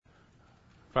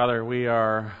Father, we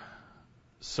are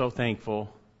so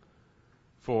thankful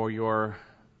for your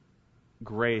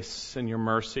grace and your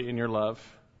mercy and your love,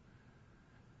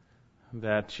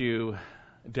 that you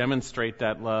demonstrate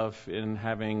that love in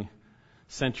having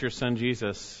sent your Son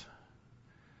Jesus,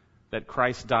 that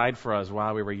Christ died for us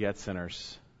while we were yet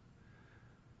sinners.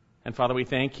 And Father, we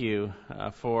thank you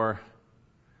for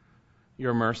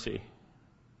your mercy,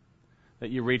 that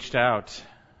you reached out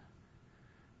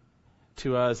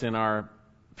to us in our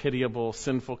pitiable,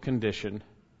 sinful condition,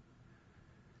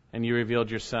 and you revealed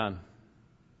your Son.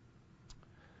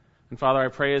 And Father, I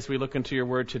pray as we look into your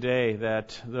word today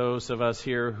that those of us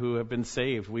here who have been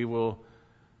saved, we will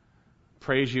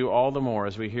praise you all the more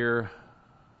as we hear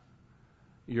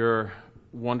your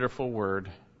wonderful word.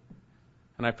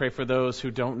 And I pray for those who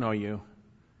don't know you,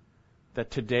 that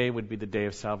today would be the day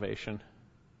of salvation,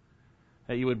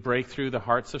 that you would break through the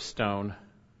hearts of stone,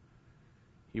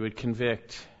 you would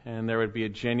convict, and there would be a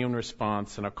genuine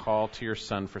response and a call to your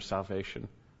Son for salvation.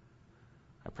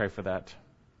 I pray for that.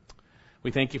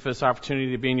 We thank you for this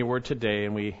opportunity to be in your word today,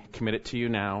 and we commit it to you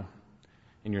now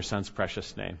in your Son's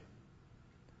precious name.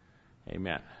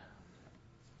 Amen.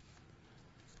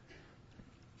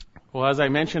 Well, as I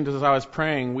mentioned as I was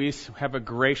praying, we have a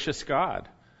gracious God.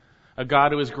 A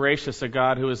God who is gracious, a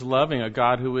God who is loving, a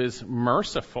God who is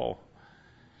merciful.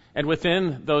 And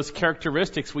within those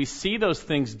characteristics, we see those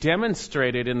things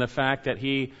demonstrated in the fact that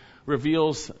he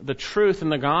reveals the truth in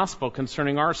the gospel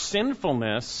concerning our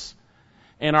sinfulness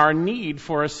and our need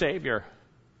for a Savior.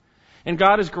 And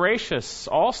God is gracious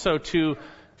also to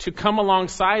come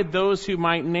alongside those who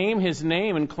might name his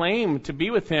name and claim to be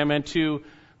with him, and to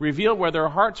reveal where their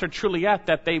hearts are truly at,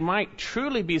 that they might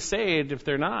truly be saved if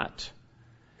they're not.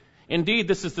 Indeed,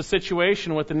 this is the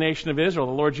situation with the nation of Israel.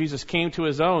 The Lord Jesus came to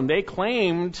his own. They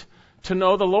claimed to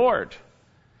know the Lord.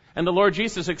 And the Lord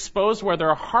Jesus exposed where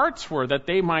their hearts were, that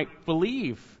they might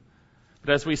believe.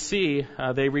 But as we see,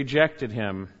 they rejected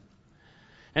him.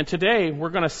 And today, we're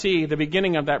going to see the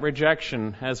beginning of that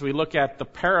rejection as we look at the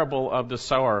parable of the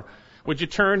sower. Would you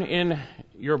turn in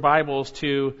your Bibles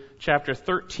to chapter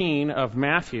 13 of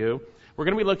Matthew? We're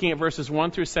going to be looking at verses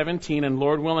 1 through 17, and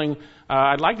Lord willing,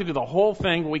 I'd like to do the whole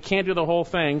thing, but we can't do the whole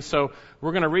thing. So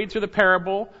we're going to read through the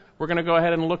parable. We're going to go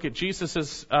ahead and look at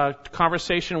Jesus'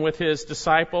 conversation with his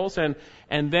disciples, and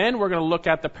then we're going to look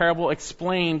at the parable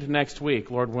explained next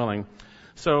week, Lord willing.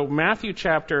 So Matthew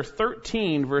chapter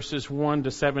 13, verses 1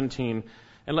 to 17.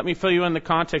 And let me fill you in the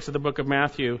context of the book of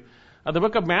Matthew. The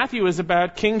book of Matthew is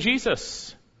about King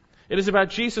Jesus. It is about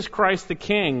Jesus Christ the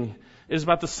King. It is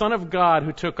about the Son of God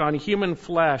who took on human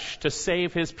flesh to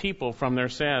save his people from their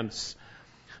sins.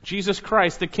 Jesus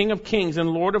Christ, the King of Kings and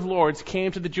Lord of Lords, came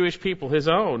to the Jewish people, his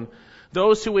own.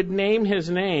 Those who would name his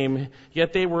name,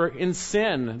 yet they were in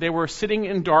sin. They were sitting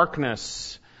in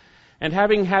darkness. And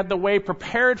having had the way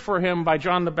prepared for him by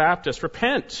John the Baptist,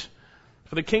 repent,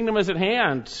 for the kingdom is at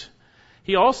hand.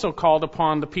 He also called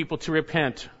upon the people to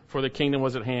repent, for the kingdom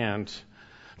was at hand.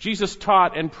 Jesus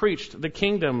taught and preached the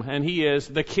kingdom, and he is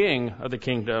the king of the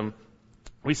kingdom.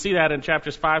 We see that in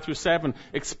chapters 5 through 7,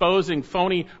 exposing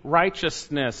phony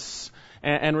righteousness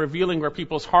and revealing where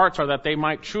people's hearts are, that they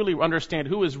might truly understand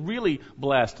who is really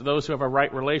blessed, those who have a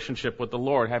right relationship with the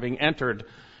Lord, having entered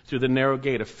through the narrow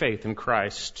gate of faith in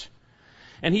Christ.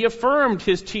 And he affirmed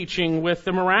his teaching with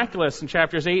the miraculous in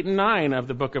chapters 8 and 9 of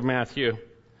the book of Matthew.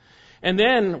 And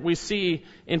then we see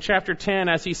in chapter 10,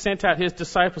 as he sent out his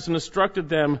disciples and instructed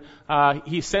them,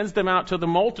 he sends them out to the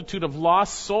multitude of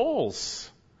lost souls.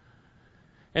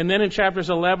 And then in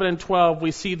chapters 11 and 12, we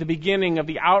see the beginning of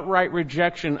the outright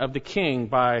rejection of the king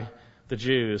by the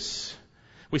Jews.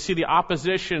 We see the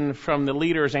opposition from the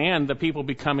leaders and the people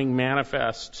becoming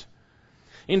manifest.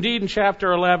 Indeed, in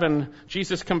chapter 11,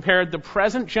 Jesus compared the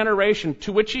present generation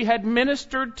to which he had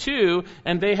ministered to,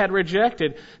 and they had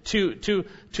rejected,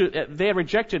 they had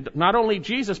rejected not only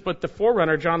Jesus, but the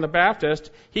forerunner, John the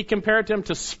Baptist. He compared them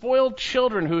to spoiled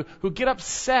children who get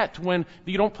upset when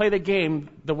you don't play the game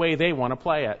the way they want to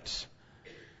play it.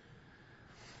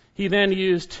 He then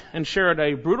used and shared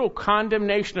a brutal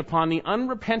condemnation upon the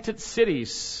unrepentant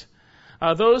cities,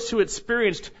 those who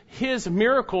experienced his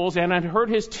miracles and had heard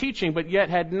his teaching, but yet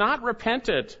had not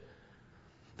repented,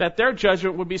 that their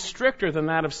judgment would be stricter than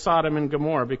that of Sodom and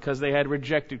Gomorrah, because they had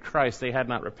rejected Christ, they had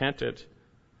not repented.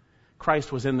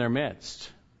 Christ was in their midst.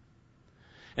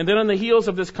 And then on the heels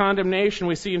of this condemnation,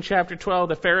 we see in chapter 12,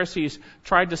 the Pharisees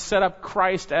tried to set up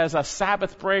Christ as a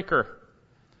Sabbath breaker.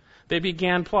 They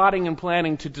began plotting and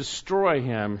planning to destroy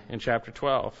him in chapter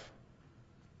 12.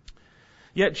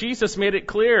 Yet Jesus made it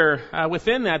clear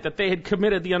within that they had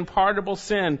committed the unpardonable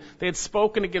sin. They had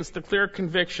spoken against the clear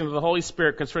conviction of the Holy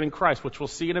Spirit concerning Christ, which we'll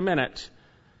see in a minute.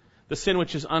 the sin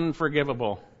which is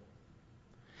unforgivable.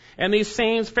 And these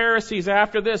same Pharisees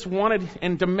after this wanted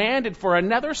and demanded for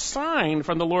another sign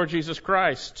from the Lord Jesus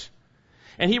Christ.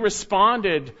 And he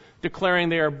responded, declaring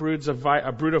they are a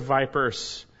brood of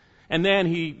vipers. And then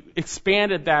he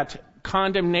expanded that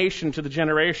condemnation to the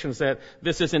generations, that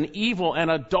this is an evil and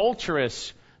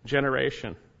adulterous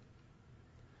generation.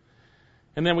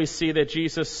 And then we see that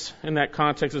Jesus, in that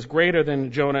context, is greater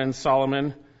than Jonah and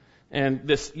Solomon.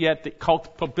 And yet the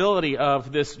culpability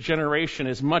of this generation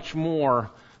is much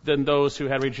more than those who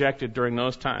had rejected during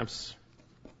those times.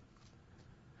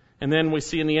 And then we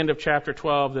see in the end of chapter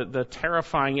 12 that the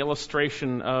terrifying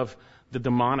illustration of the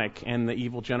demonic and the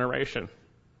evil generation,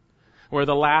 where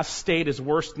the last state is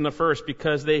worse than the first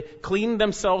because they clean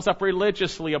themselves up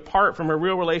religiously apart from a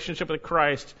real relationship with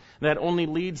Christ that only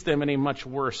leads them in a much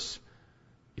worse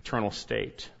eternal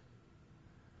state.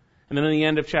 And then in the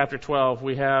end of chapter 12,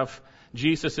 we have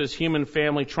Jesus' human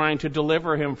family trying to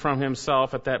deliver him from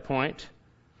himself at that point.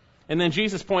 And then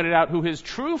Jesus pointed out who his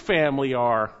true family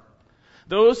are.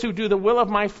 Those who do the will of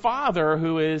my Father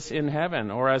who is in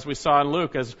heaven. Or as we saw in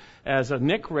Luke, as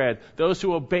Nick read, those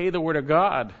who obey the Word of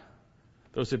God.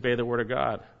 Those who obey the Word of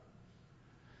God.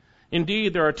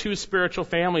 Indeed, there are two spiritual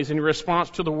families, and your response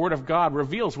to the Word of God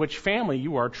reveals which family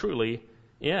you are truly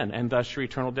in, and thus your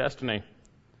eternal destiny.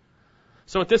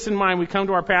 So with this in mind, we come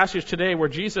to our passage today where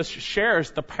Jesus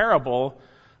shares the parable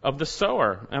of the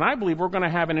sower. And I believe we're going to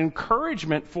have an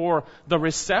encouragement for the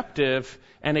receptive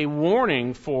and a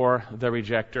warning for the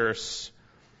rejectors.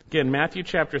 Again, Matthew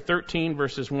chapter 13,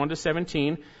 verses 1 to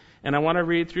 17. And I want to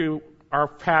read through our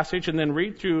passage and then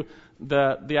read through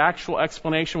the actual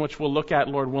explanation, which we'll look at,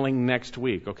 Lord willing, next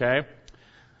week, okay?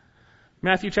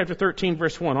 Matthew chapter 13,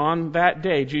 verse 1. On that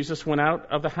day, Jesus went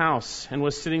out of the house and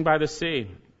was sitting by the sea.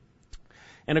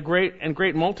 And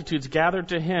great multitudes gathered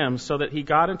to him, so that he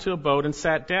got into a boat and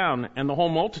sat down, and the whole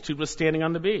multitude was standing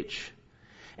on the beach.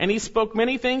 And he spoke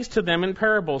many things to them in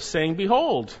parables, saying,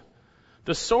 Behold,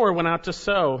 the sower went out to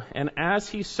sow, and as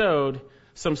he sowed,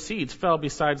 some seeds fell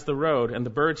beside the road, and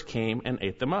the birds came and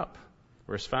ate them up.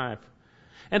 Verse 5.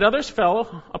 And others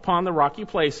fell upon the rocky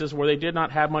places where they did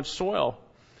not have much soil,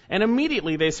 and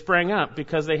immediately they sprang up,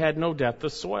 because they had no depth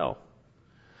of soil.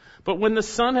 But when the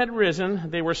sun had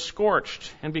risen, they were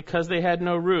scorched, and because they had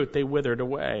no root, they withered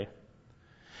away.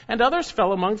 And others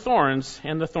fell among thorns,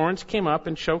 and the thorns came up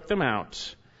and choked them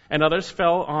out. And others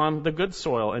fell on the good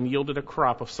soil, and yielded a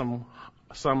crop of some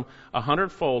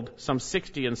 100-fold, some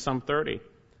 60, and some 30.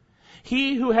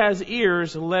 He who has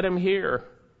ears, let him hear.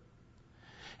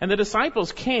 And the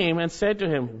disciples came and said to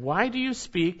him, Why do you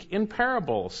speak in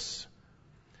parables?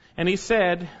 And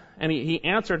he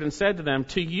answered and said to them,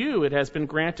 To you it has been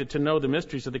granted to know the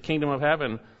mysteries of the kingdom of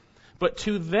heaven, but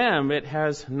to them it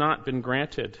has not been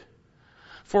granted.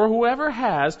 For whoever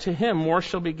has, to him more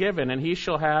shall be given, and he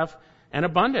shall have an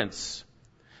abundance.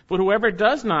 But whoever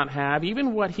does not have,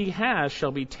 even what he has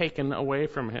shall be taken away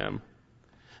from him.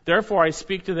 Therefore I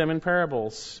speak to them in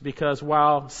parables, because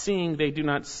while seeing they do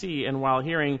not see, and while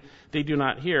hearing they do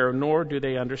not hear, nor do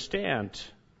they understand.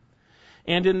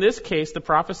 And in this case, the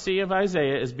prophecy of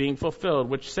Isaiah is being fulfilled,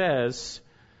 which says,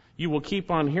 You will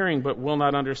keep on hearing, but will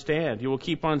not understand. You will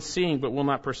keep on seeing, but will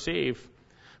not perceive.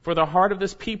 For the heart of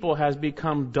this people has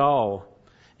become dull,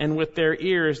 and with their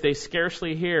ears they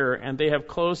scarcely hear, and they have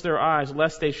closed their eyes,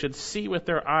 lest they should see with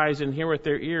their eyes and hear with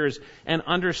their ears, and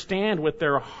understand with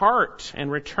their heart,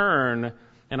 and return,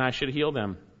 and I should heal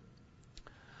them.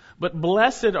 But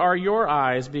blessed are your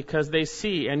eyes, because they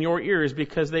see, and your ears,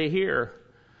 because they hear.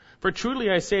 For truly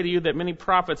I say to you that many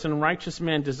prophets and righteous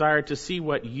men desired to see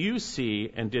what you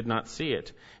see and did not see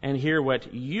it, and hear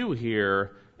what you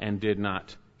hear and did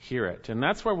not hear it. And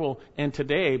that's where we'll end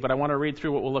today, but I want to read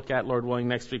through what we'll look at, Lord willing,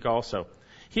 next week also.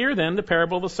 Hear then the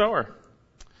parable of the sower.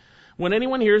 When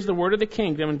anyone hears the word of the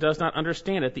kingdom and does not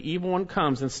understand it, the evil one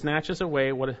comes and snatches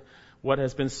away what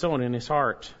has been sown in his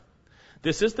heart.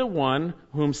 This is the one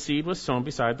whom seed was sown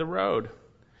beside the road.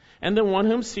 And the one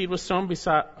whom seed was sown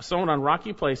on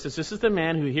rocky places, this is the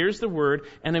man who hears the word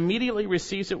and immediately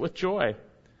receives it with joy.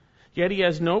 Yet he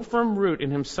has no firm root in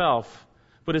himself,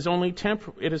 but it is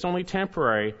only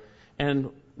temporary. And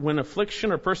when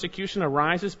affliction or persecution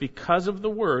arises because of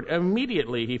the word,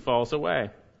 immediately he falls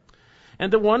away.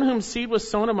 And the one whom seed was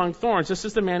sown among thorns, this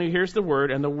is the man who hears the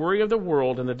word, and the worry of the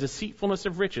world and the deceitfulness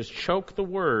of riches choke the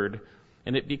word,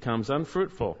 and it becomes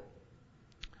unfruitful.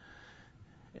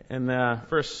 In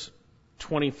verse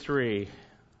 23,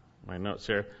 my notes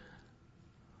here.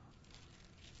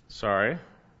 Sorry,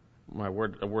 a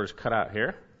word is cut out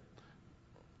here.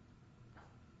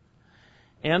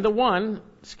 And the one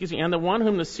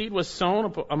whom the seed was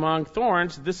sown among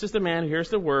thorns, this is the man who hears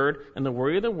the word, and the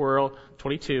worry of the world,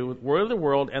 22, word of the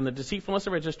world, and the deceitfulness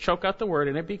of riches choke out the word,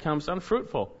 and it becomes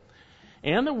unfruitful.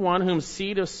 And the one whom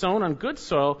seed is sown on good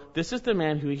soil, this is the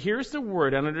man who hears the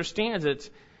word and understands it,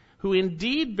 who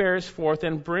indeed bears fruit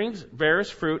and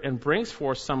brings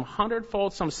forth some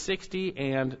 100-fold, some 60,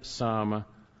 and some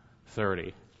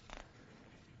 30.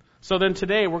 So then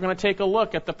today we're going to take a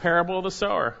look at the parable of the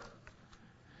sower.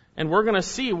 And we're going to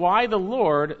see why the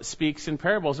Lord speaks in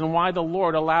parables and why the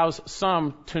Lord allows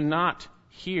some to not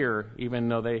hear even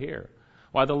though they hear.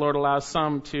 Why the Lord allows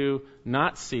some to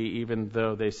not see even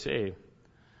though they see.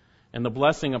 And the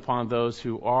blessing upon those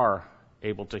who are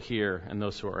able to hear and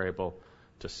those who are able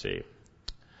to see.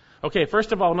 Okay,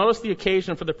 first of all, notice the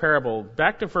occasion for the parable.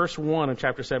 Back to verse 1 of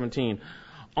chapter 17.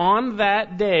 On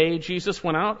that day, Jesus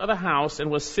went out of the house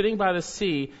and was sitting by the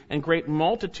sea, and great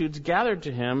multitudes gathered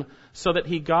to him, so that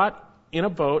he got in a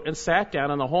boat and sat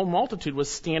down, and the whole multitude was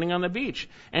standing on the beach.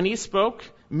 And he spoke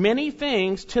many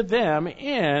things to them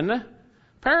in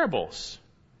parables.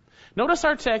 Notice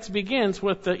our text begins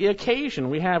with the occasion.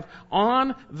 We have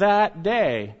on that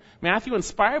day. Matthew,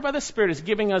 inspired by the Spirit, is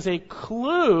giving us a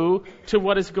clue to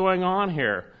what is going on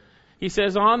here. He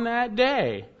says, on that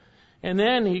day. And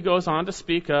then he goes on to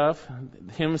speak of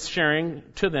him sharing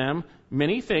to them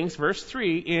many things, verse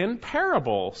 3, in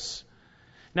parables.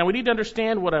 Now we need to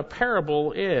understand what a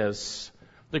parable is.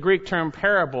 The Greek term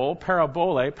parable,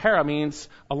 parabole, para means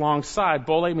alongside,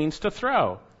 bole means to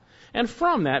throw. And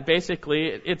from that, basically,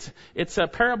 it's a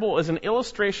parable is an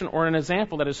illustration or an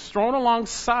example that is thrown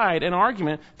alongside an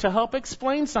argument to help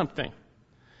explain something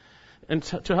and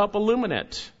to help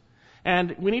illuminate.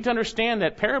 And we need to understand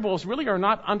that parables really are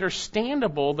not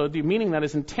understandable, though the meaning that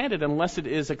is intended, unless it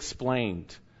is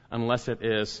explained. Unless it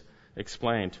is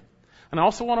explained. And I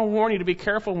also want to warn you to be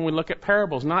careful when we look at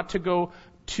parables, not to go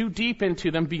too deep into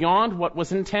them beyond what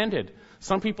was intended.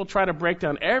 Some people try to break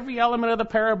down every element of the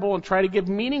parable and try to give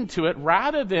meaning to it,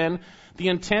 rather than the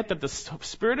intent that the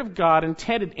Spirit of God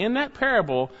intended in that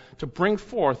parable to bring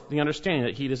forth the understanding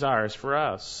that He desires for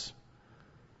us.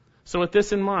 So with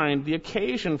this in mind, the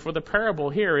occasion for the parable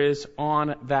here is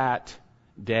on that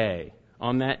day.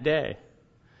 On that day.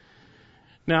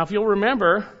 Now, if you'll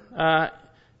remember,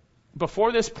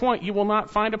 before this point, you will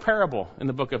not find a parable in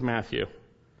the book of Matthew.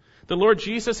 The Lord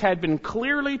Jesus had been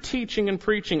clearly teaching and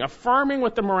preaching, affirming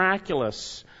with the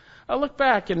miraculous. Look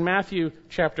back in Matthew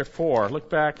chapter 4. Look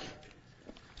back.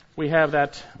 We have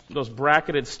those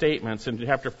bracketed statements in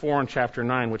chapter 4 and chapter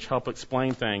 9, which help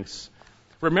explain things.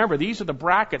 Remember, these are the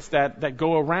brackets that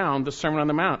go around the Sermon on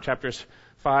the Mount, chapters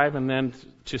 5 and then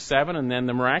to 7, and then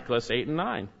the miraculous 8 and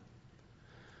 9.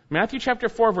 Matthew chapter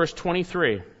 4, verse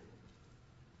 23.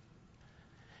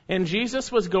 And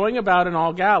Jesus was going about in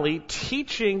all Galilee,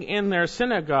 teaching in their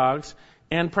synagogues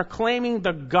and proclaiming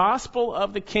the gospel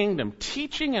of the kingdom.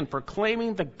 Teaching and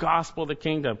proclaiming the gospel of the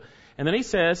kingdom. And then he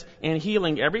says, and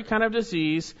healing every kind of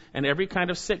disease and every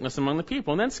kind of sickness among the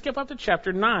people. And then skip up to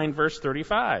chapter 9, verse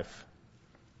 35.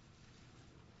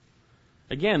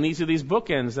 Again, these are these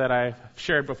bookends that I've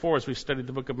shared before as we've studied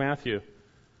the book of Matthew.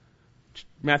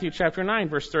 Matthew chapter 9,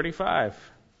 verse 35.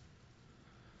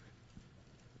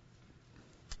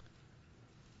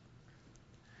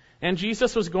 And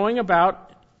Jesus was going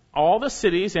about all the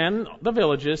cities and the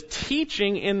villages,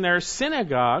 teaching in their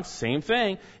synagogues, same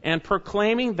thing, and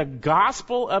proclaiming the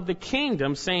gospel of the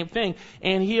kingdom, same thing,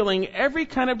 and healing every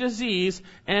kind of disease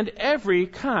and every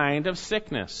kind of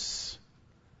sickness.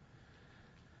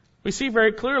 We see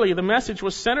very clearly the message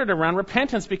was centered around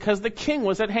repentance because the king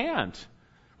was at hand.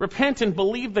 Repent and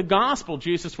believe the gospel,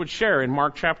 Jesus would share in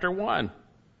Mark chapter 1.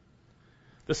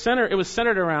 It was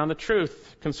centered around the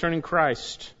truth concerning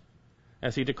Christ,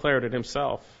 as he declared it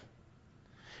himself.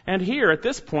 And here, at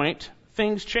this point,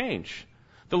 things change.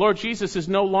 The Lord Jesus is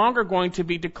no longer going to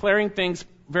be declaring things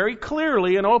very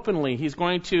clearly and openly. He's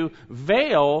going to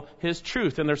veil his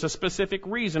truth, and there's a specific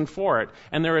reason for it.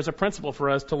 And there is a principle for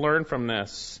us to learn from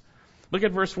this. Look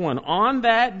at verse 1. On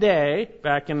that day,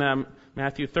 back in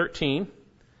Matthew 13,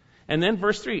 and then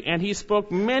verse 3, and he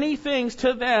spoke many things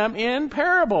to them in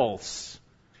parables.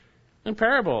 In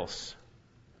parables.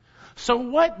 So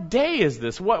what day is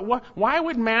this? Why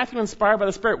would Matthew, inspired by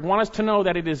the Spirit, want us to know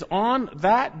that it is on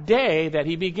that day that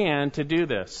he began to do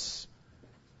this?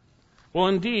 Well,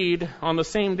 indeed, on the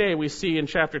same day we see in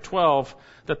chapter 12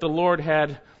 that the Lord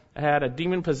had a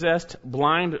demon-possessed,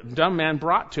 blind, dumb man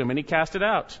brought to him, and he cast it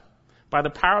out by the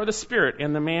power of the Spirit,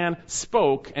 and the man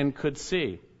spoke and could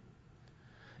see.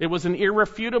 It was an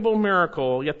irrefutable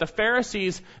miracle, yet the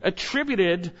Pharisees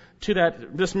attributed to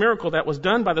this miracle that was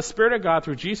done by the Spirit of God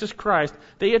through Jesus Christ,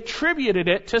 they attributed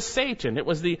it to Satan. It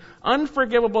was the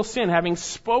unforgivable sin having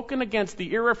spoken against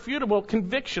the irrefutable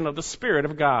conviction of the Spirit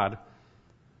of God.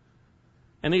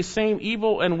 And these same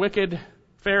evil and wicked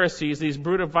Pharisees, these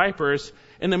brood of vipers,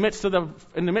 in the midst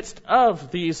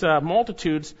of these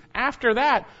multitudes, after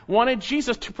that, wanted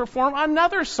Jesus to perform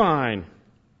another sign,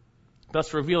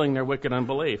 thus revealing their wicked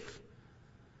unbelief.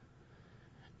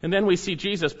 And then we see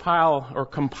Jesus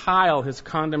compile his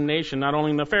condemnation, not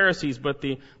only in the Pharisees, but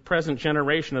the present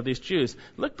generation of these Jews.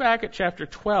 Look back at chapter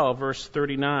 12, verse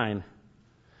 39.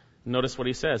 Notice what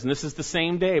he says. And this is the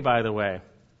same day, by the way.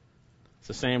 It's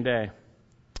the same day.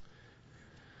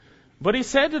 But he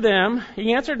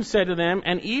answered and said to them,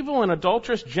 an evil and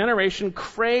adulterous generation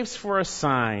craves for a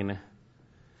sign.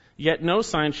 Yet no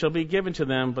sign shall be given to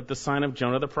them but the sign of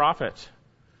Jonah the prophet.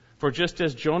 For just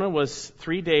as Jonah was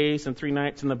 3 days and 3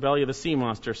 nights in the belly of the sea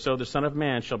monster, so the Son of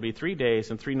Man shall be 3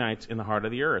 days and 3 nights in the heart of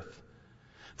the earth.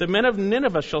 The men of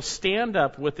Nineveh shall stand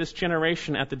up with this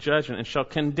generation at the judgment and shall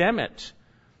condemn it,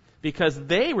 because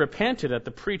they repented at the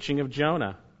preaching of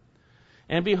Jonah.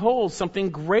 And behold,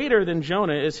 something greater than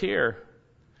Jonah is here.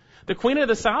 The queen of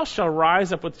the south shall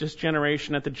rise up with this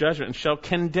generation at the judgment and shall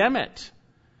condemn it,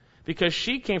 because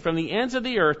she came from the ends of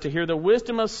the earth to hear the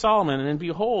wisdom of Solomon, and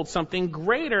behold, something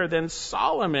greater than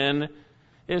Solomon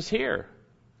is here.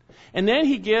 And then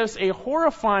he gives a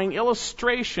horrifying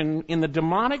illustration in the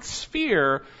demonic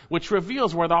sphere, which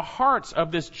reveals where the hearts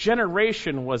of this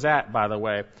generation was at, by the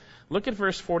way. Look at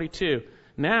verse 42.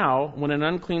 Now, when an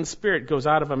unclean spirit goes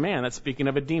out of a man, that's speaking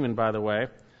of a demon, by the way,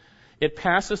 it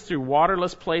passes through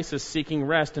waterless places seeking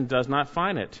rest and does not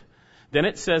find it. Then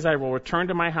it says, I will return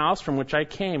to my house from which I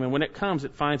came, and when it comes,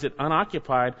 it finds it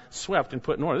unoccupied, swept, and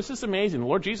put in order. This is amazing. The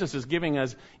Lord Jesus is giving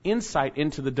us insight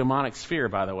into the demonic sphere,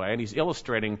 by the way, and he's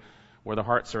illustrating where the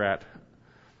hearts are at.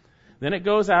 Then it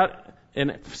goes out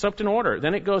and swept in order.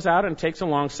 Then it goes out and takes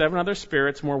along 7 other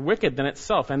spirits more wicked than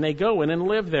itself, and they go in and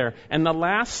live there. And the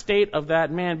last state of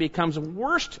that man becomes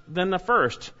worse than the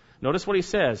first. Notice what he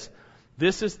says.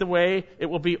 This is the way it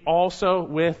will be also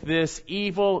with this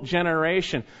evil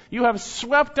generation. You have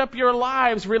swept up your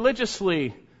lives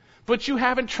religiously, but you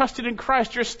haven't trusted in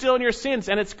Christ. You're still in your sins,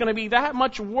 and it's going to be that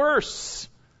much worse.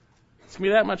 It's going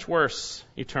to be that much worse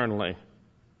eternally.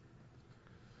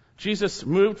 Jesus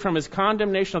moved from his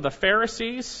condemnation of the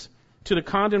Pharisees to the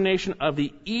condemnation of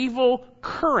the evil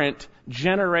current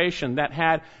generation that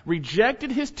had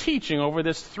rejected his teaching over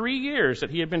this 3 years that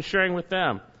he had been sharing with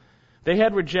them. They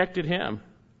had rejected him.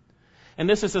 And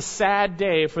this is a sad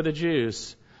day for the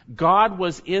Jews. God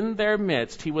was in their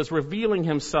midst. He was revealing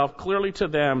himself clearly to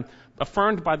them,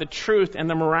 affirmed by the truth and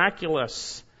the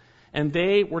miraculous. And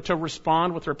they were to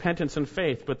respond with repentance and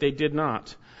faith, but they did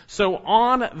not. So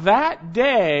on that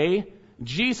day,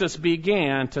 Jesus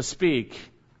began to speak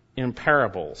in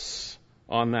parables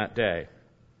on that day.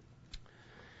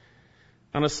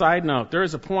 On a side note, there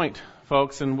is a point,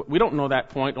 folks, and we don't know that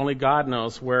point, only God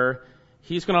knows, where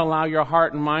he's going to allow your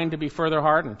heart and mind to be further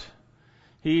hardened.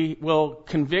 He will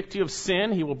convict you of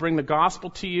sin. He will bring the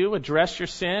gospel to you, address your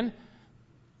sin.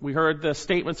 We heard the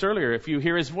statements earlier. If you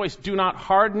hear his voice, do not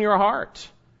harden your heart.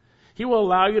 He will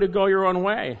allow you to go your own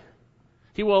way.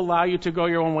 He will allow you to go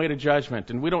your own way to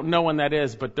judgment. And we don't know when that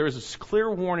is, but there's a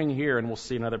clear warning here, and we'll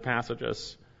see in other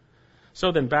passages.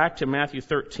 So then back to Matthew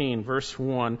 13, verse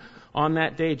 1. On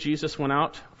that day, Jesus went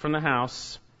out from the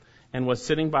house and was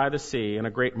sitting by the sea, and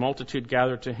a great multitude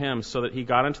gathered to him, so that he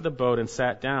got into the boat and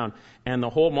sat down. And the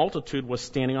whole multitude was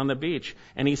standing on the beach.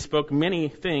 And he spoke many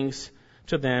things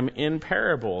to them in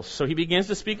parables. So he begins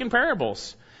to speak in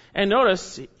parables. And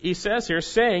notice, he says here,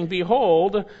 saying,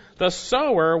 behold, the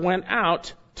sower went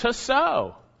out to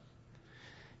sow.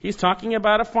 He's talking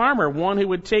about a farmer, one who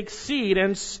would take seed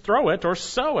and throw it or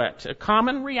sow it, a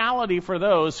common reality for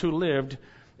those who lived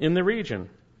in the region.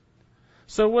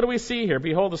 So what do we see here?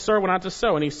 Behold, the sower went out to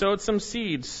sow, and he sowed some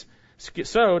seeds,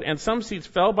 and some seeds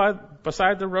fell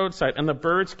beside the roadside, and the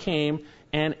birds came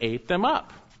and ate them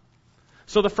up.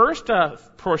 So the first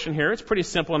portion here, it's pretty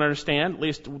simple to understand, at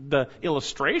least the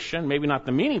illustration, maybe not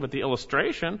the meaning, but the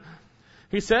illustration.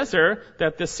 He says there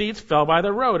that the seeds fell by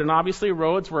the road, and obviously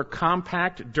roads were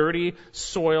compact, dirty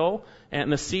soil, and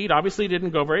the seed obviously didn't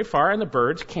go very far, and the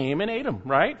birds came and ate them,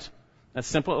 right? That's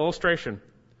a simple illustration.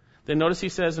 Then notice he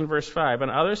says in verse 5,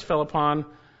 and others fell upon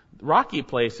rocky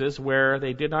places where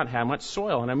they did not have much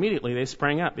soil, and immediately they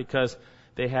sprang up because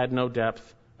they had no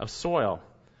depth of soil.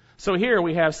 So here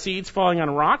we have seeds falling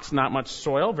on rocks, not much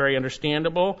soil, very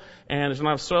understandable, and there's not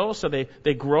enough soil, so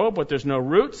they grow, but there's no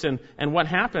roots. And what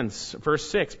happens? Verse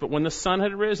 6, but when the sun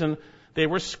had risen, they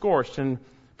were scorched, and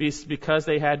because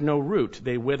they had no root,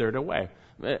 they withered away.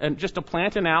 And just a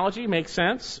plant analogy makes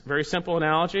sense, very simple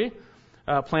analogy.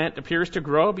 A plant appears to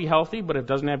grow, be healthy, but it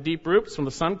doesn't have deep roots. When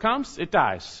the sun comes, it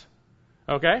dies.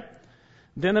 Okay?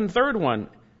 Then the third one,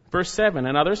 verse 7,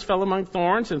 and others fell among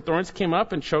thorns, and thorns came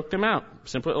up and choked them out.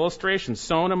 Simple illustration,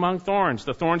 sown among thorns.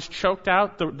 The thorns choked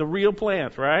out the real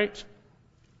plant, right?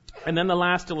 And then the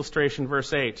last illustration,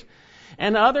 verse 8,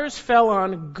 and others fell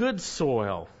on good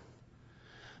soil.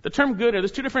 The term good,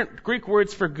 there's two different Greek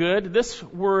words for good. This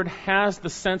word has the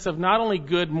sense of not only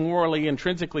good morally,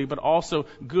 intrinsically, but also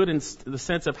good in the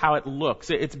sense of how it looks.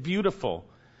 It's beautiful.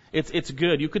 It's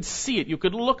good. You could see it. You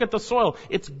could look at the soil.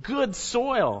 It's good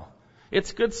soil.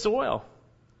 It's good soil.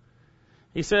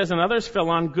 He says, and others fell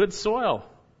on good soil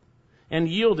and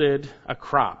yielded a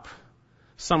crop,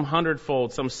 some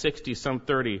 100-fold, some 60, some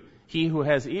 30. He who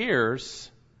has ears,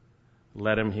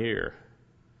 let him hear.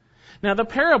 Now, the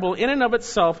parable in and of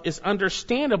itself is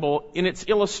understandable in its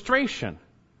illustration,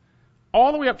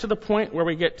 all the way up to the point where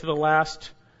we get to the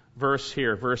last verse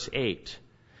here, verse 8,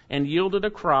 and yielded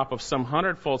a crop of some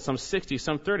 100-fold, some 60,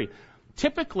 some 30.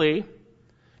 Typically,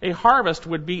 a harvest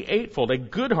would be eightfold. A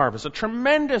good harvest, a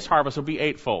tremendous harvest would be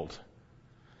eightfold.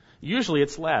 Usually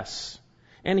it's less.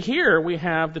 And here we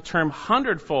have the term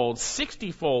 100-fold,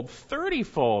 60-fold,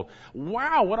 30-fold.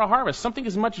 Wow, what a harvest. Something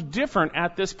is much different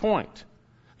at this point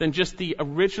than just the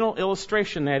original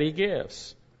illustration that he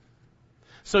gives.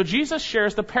 So Jesus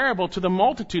shares the parable to the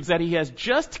multitudes that he has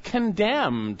just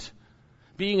condemned,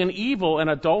 being an evil and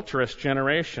adulterous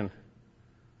generation.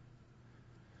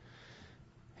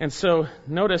 And so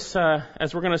notice,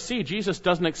 as we're going to see, Jesus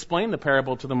doesn't explain the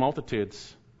parable to the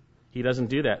multitudes. He doesn't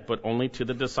do that, but only to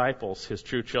the disciples, his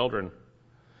true children,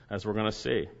 as we're going to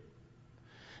see.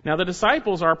 Now the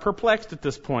disciples are perplexed at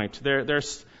this point. They're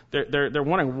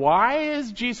wondering, why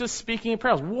is Jesus speaking in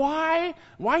parables? Why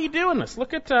are you doing this?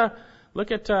 Look at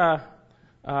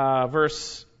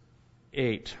verse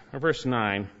 8 or verse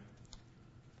 9.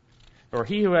 Or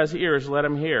he who has ears, let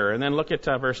him hear. And then look at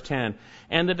verse 10.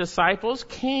 And the disciples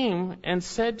came and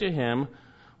said to him,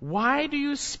 why do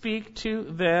you speak to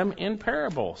them in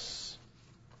parables?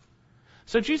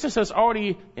 So Jesus has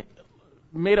already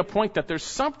made a point that there's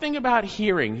something about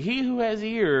hearing. He who has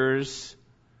ears,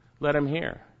 let him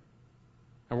hear.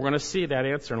 And we're going to see that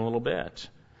answer in a little bit.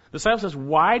 The disciple says,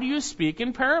 why do you speak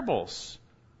in parables?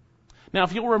 Now,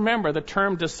 if you'll remember, the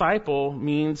term disciple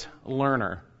means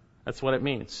learner. That's what it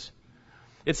means.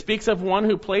 It speaks of one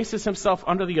who places himself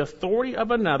under the authority of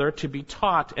another to be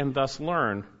taught and thus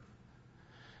learn.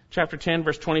 Chapter 10,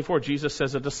 verse 24, Jesus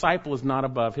says a disciple is not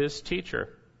above his teacher.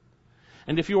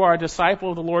 And if you are a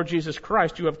disciple of the Lord Jesus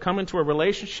Christ, you have come into a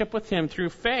relationship with him through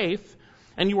faith,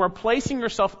 and you are placing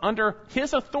yourself under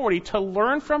his authority to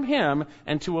learn from him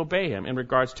and to obey him in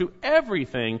regards to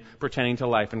everything pertaining to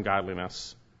life and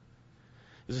godliness.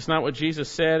 Is this not what Jesus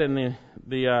said in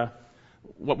the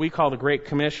what we call the Great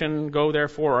Commission? Go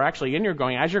therefore, or actually in your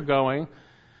going, as you're going,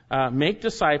 make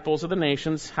disciples of the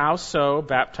nations. How so?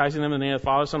 Baptizing them in the name of the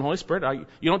Father, Son, and Holy Spirit.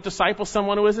 You don't disciple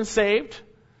someone who isn't saved.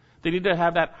 They need to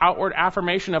have that outward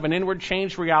affirmation of an inward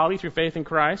changed reality through faith in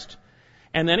Christ.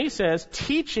 And then he says,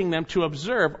 teaching them to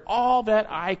observe all that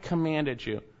I commanded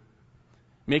you.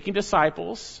 Making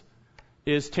disciples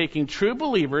is taking true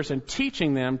believers and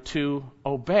teaching them to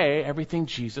obey everything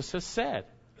Jesus has said.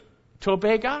 To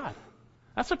obey God.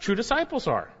 That's what true disciples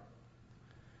are.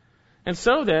 And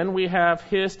so then we have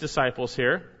his disciples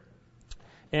here.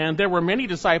 And there were many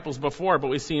disciples before, but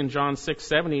we see in John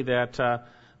 6:70 that a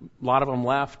lot of them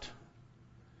left.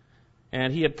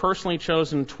 And he had personally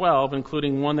chosen 12,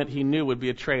 including one that he knew would be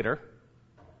a traitor.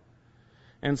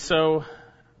 And so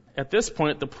at this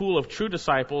point, the pool of true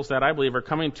disciples that I believe are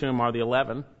coming to him are the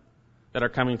 11 that are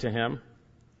coming to him.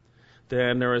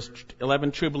 Then there is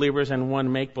 11 true believers and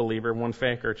one make-believer, one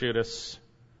faker, Judas.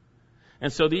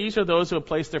 And so these are those who have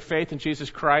placed their faith in Jesus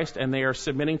Christ, and they are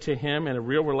submitting to him in a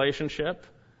real relationship.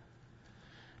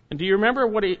 And do you remember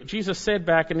what Jesus said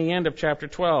back in the end of chapter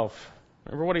 12?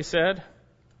 Remember what he said?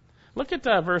 Look at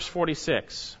verse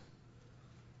 46.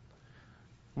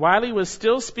 While he was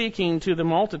still speaking to the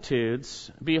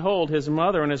multitudes, behold, his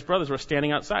mother and his brothers were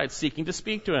standing outside, seeking to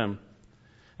speak to him.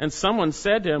 And someone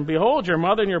said to him, behold, your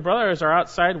mother and your brothers are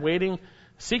outside waiting,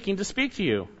 seeking to speak to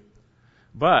you.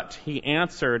 But he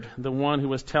answered the one who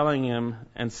was telling him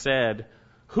and said,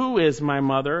 who is my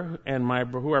mother and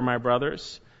who are my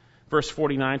brothers? Verse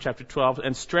 49, chapter 12,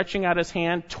 and stretching out his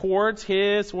hand towards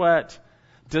his what?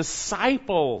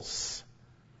 Disciples.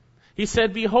 He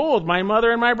said, "Behold, my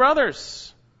mother and my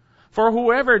brothers. For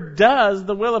whoever does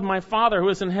the will of my Father who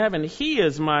is in heaven, he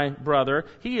is my brother,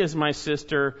 he is my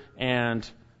sister and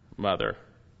mother."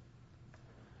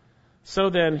 So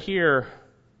then here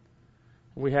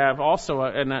we have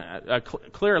also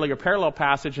clearly a parallel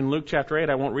passage in Luke chapter 8.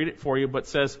 I won't read it for you, but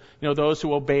says, those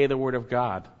who obey the word of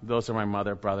God, those are my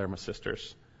mother, brother, and my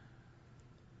sisters.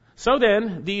 So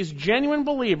then, these genuine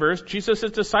believers, Jesus'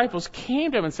 disciples,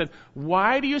 came to him and said,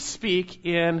 "Why do you speak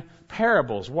in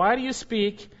parables? Why do you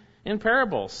speak in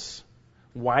parables?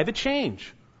 Why the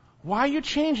change? Why are you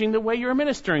changing the way you're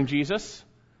ministering, Jesus?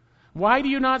 Why do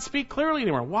you not speak clearly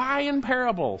anymore? Why in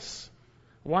parables?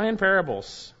 Why in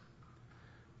parables?"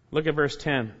 Look at verse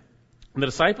 10. And the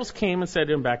disciples came and said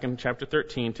to him, back in chapter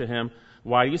 13, to him,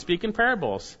 "Why do you speak in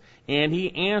parables?" And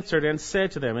he answered and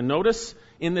said to them, and notice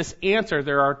in this answer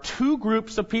there are two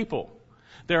groups of people.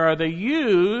 There are the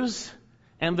yous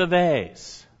and the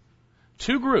theys.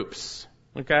 Two groups,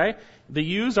 okay? The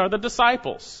yous are the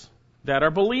disciples that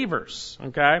are believers,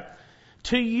 okay?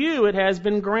 To you it has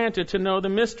been granted to know the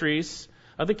mysteries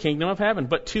of the kingdom of heaven,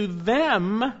 but to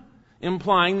them,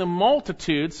 implying the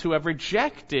multitudes who have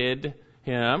rejected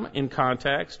him in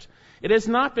context, it has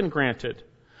not been granted.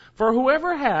 For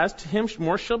whoever has, to him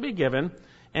more shall be given,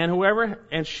 and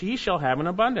he shall have an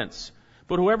abundance.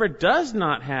 But whoever does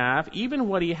not have, even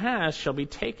what he has shall be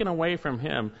taken away from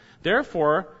him.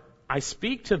 Therefore, I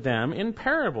speak to them in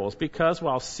parables, because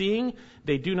while seeing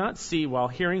they do not see, while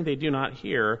hearing they do not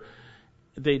hear,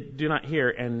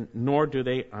 and nor do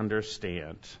they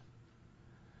understand.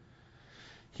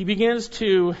 He begins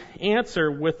to answer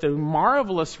with the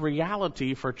marvelous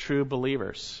reality for true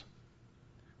believers.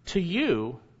 To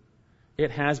you,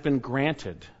 it has been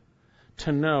granted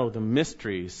to know the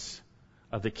mysteries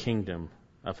of the kingdom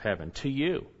of heaven. To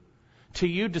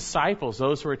you disciples,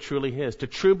 those who are truly his, to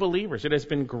true believers, it has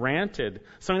been granted,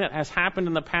 something that has happened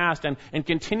in the past and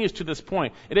continues to this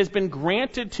point. It has been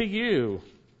granted to you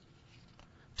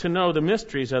to know the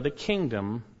mysteries of the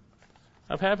kingdom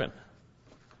of heaven.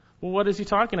 Well, what is he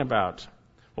talking about?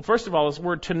 Well, first of all, this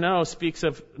word "to know" speaks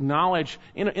of knowledge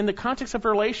in the context of a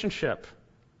relationship.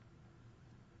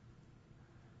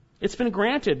 It's been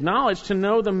granted knowledge to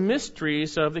know the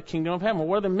mysteries of the kingdom of heaven.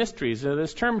 What are the mysteries?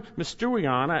 This term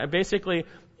mysterion, basically,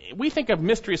 we think of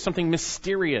mystery as something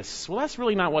mysterious. Well, that's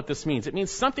really not what this means. It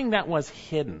means something that was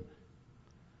hidden.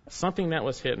 Something that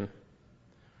was hidden.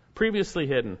 Previously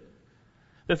hidden.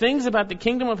 The things about the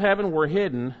kingdom of heaven were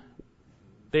hidden.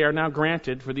 They are now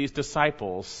granted for these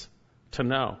disciples to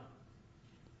know.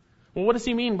 Well, what does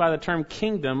he mean by the term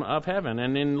kingdom of heaven?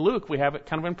 And in Luke, we have it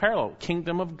kind of in parallel.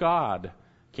 Kingdom of God.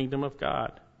 Kingdom of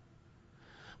God.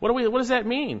 What does that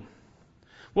mean?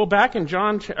 Well, back in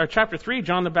John chapter 3,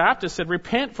 John the Baptist said,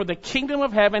 "Repent, for the kingdom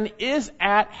of heaven is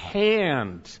at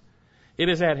hand." It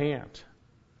is at hand.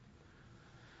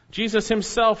 Jesus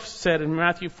himself said in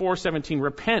Matthew 4:17,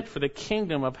 "Repent, for the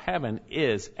kingdom of heaven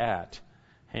is at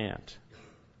hand."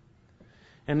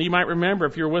 And you might remember,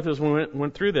 if you were with us when we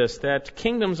went through this, that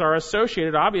kingdoms are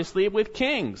associated, obviously, with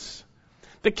kings.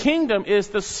 The kingdom is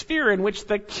the sphere in which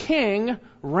the king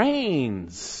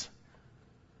reigns.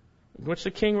 In which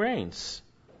the king reigns.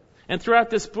 And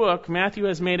throughout this book, Matthew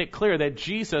has made it clear that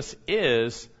Jesus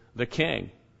is the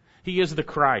king. He is the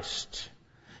Christ.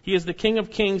 He is the King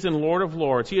of kings and Lord of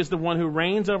lords. He is the one who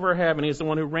reigns over heaven. He is the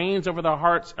one who reigns over the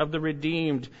hearts of the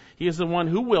redeemed. He is the one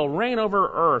who will reign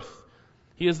over earth.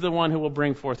 He is the one who will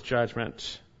bring forth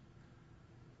judgment.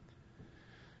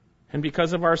 And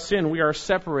because of our sin, we are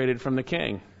separated from the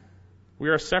King. We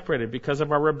are separated because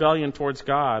of our rebellion towards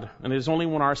God. And it is only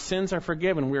when our sins are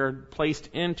forgiven we are placed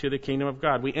into the kingdom of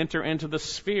God. We enter into the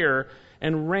sphere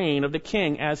and reign of the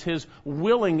King as his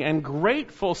willing and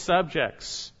grateful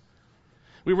subjects.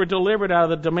 We were delivered out of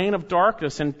the domain of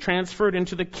darkness and transferred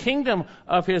into the kingdom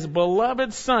of his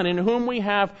beloved Son, in whom we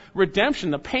have redemption,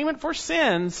 the payment for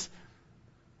sins.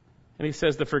 And he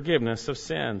says the forgiveness of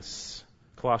sins.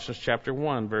 Colossians chapter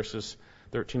 1, verses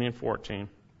 13 and 14.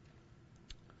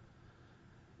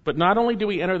 But not only do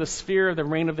we enter the sphere of the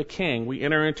reign of the King, we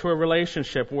enter into a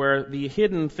relationship where the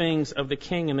hidden things of the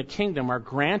King and the kingdom are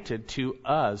granted to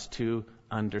us to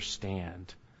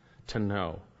understand, to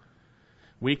know.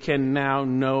 We can now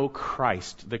know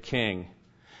Christ the King,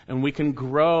 and we can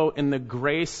grow in the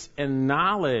grace and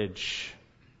knowledge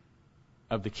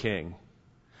of the King.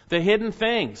 The hidden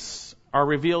things are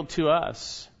revealed to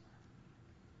us.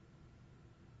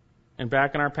 And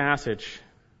back in our passage,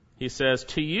 he says,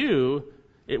 "To you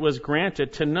it was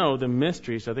granted to know the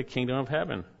mysteries of the kingdom of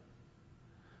heaven."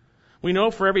 We know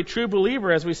for every true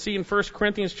believer, as we see in 1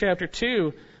 Corinthians chapter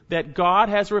 2, that God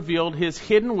has revealed His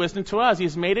hidden wisdom to us.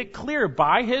 He's made it clear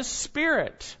by His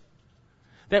Spirit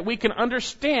that we can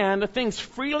understand the things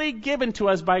freely given to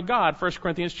us by God, 1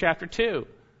 Corinthians chapter 2.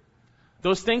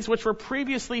 Those things which were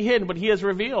previously hidden, but He has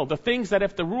revealed. The things that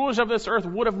if the rulers of this earth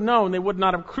would have known, they would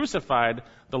not have crucified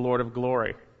the Lord of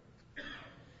glory.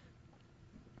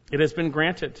 It has been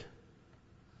granted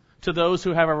to those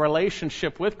who have a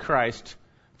relationship with Christ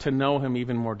to know Him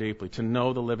even more deeply, to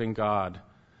know the living God,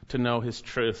 to know His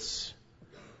truths.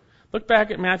 Look back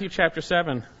at Matthew chapter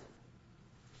 7.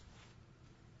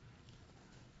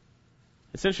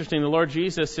 It's interesting, the Lord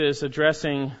Jesus is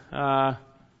addressing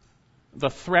the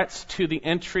threats to the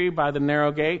entry by the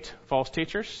narrow gate, false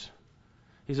teachers.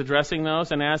 He's addressing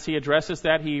those, and as He addresses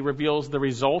that, He reveals the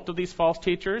result of these false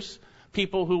teachers.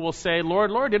 People who will say,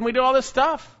 Lord, Lord, didn't we do all this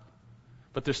stuff?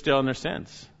 But they're still in their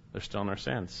sins. They're still in their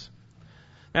sins.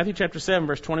 Matthew chapter 7,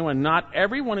 verse 21, not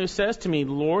everyone who says to me,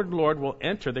 Lord, Lord, will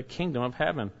enter the kingdom of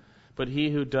heaven, but he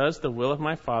who does the will of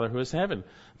my Father who is in heaven.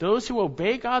 Those who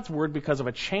obey God's word because of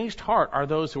a changed heart are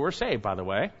those who are saved, by the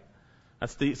way.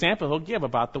 That's the example He'll give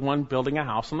about the one building a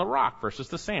house on the rock versus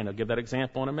the sand. He'll give that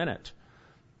example in a minute.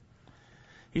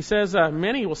 He says,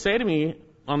 many will say to me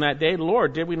on that day,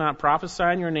 Lord, did we not prophesy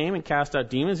in your name and cast out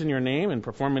demons in your name and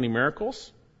perform many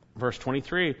miracles? Verse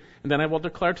 23, and then I will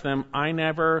declare to them, I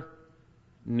never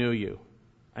knew you.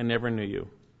 I never knew you.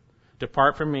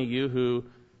 Depart from me, you who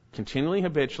continually,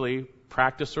 habitually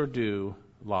practice or do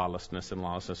lawlessness, and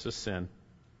lawlessness is sin.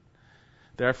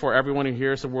 Therefore, everyone who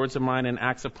hears the words of mine and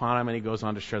acts upon them, and he goes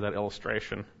on to share that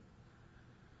illustration.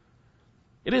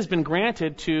 It has been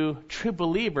granted to true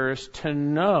believers to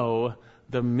know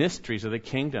the mysteries of the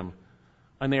kingdom.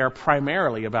 And they are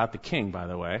primarily about the king, by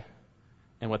the way,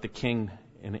 and what the king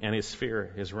and his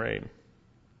sphere, his reign.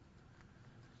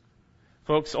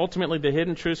 Folks, ultimately the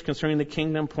hidden truths concerning the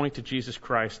kingdom point to Jesus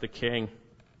Christ, the King.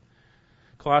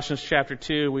 Colossians chapter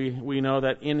 2, we know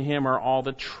that in Him are all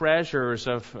the treasures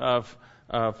of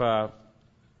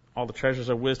all the treasures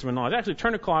of wisdom and knowledge. Actually,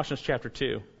 turn to Colossians chapter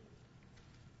 2.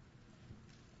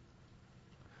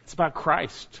 It's about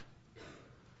Christ.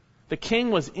 The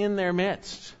King was in their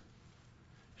midst,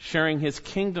 sharing His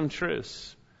kingdom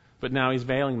truths, but now He's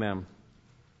veiling them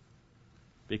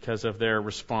because of their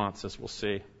response, as we'll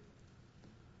see.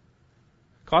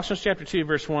 Colossians chapter 2,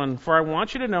 verse 1, for I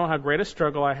want you to know how great a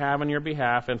struggle I have on your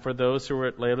behalf and for those who are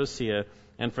at Laodicea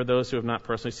and for those who have not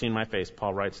personally seen my face,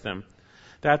 Paul writes them,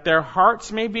 that their hearts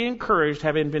may be encouraged,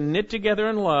 having been knit together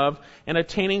in love and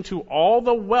attaining to all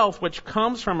the wealth which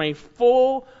comes from a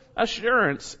full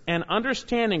assurance and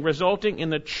understanding resulting in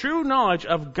the true knowledge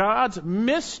of God's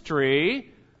mystery,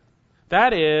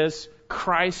 that is,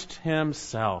 Christ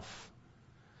Himself,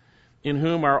 in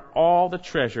whom are all the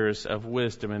treasures of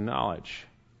wisdom and knowledge.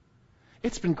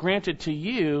 It's been granted to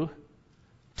you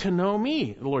to know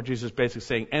me, the Lord Jesus is basically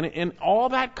saying. And in all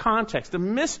that context, the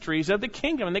mysteries of the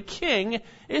kingdom, and the King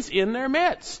is in their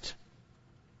midst.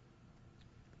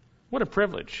 What a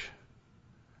privilege.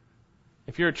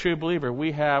 If you're a true believer,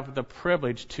 we have the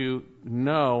privilege to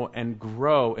know and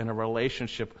grow in a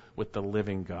relationship with the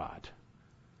living God.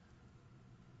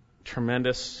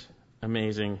 Tremendous,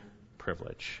 amazing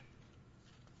privilege.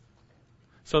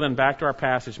 So then back to our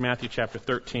passage, Matthew chapter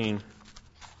 13.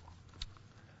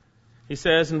 He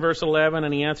says in verse 11,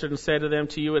 and He answered and said to them,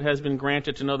 to you it has been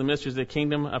granted to know the mysteries of the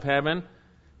kingdom of heaven.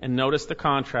 And notice the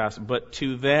contrast. But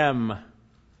to them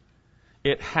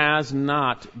it has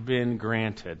not been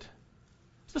granted.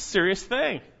 It's a serious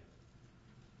thing.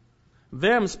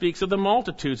 Them speaks of the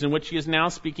multitudes in which He is now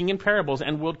speaking in parables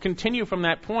and will continue from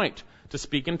that point to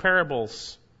speak in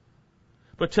parables.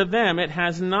 But to them it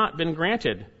has not been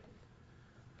granted.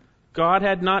 God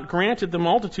had not granted the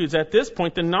multitudes at this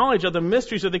point the knowledge of the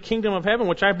mysteries of the kingdom of heaven,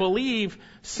 which I believe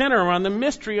center around the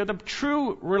mystery of a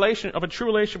true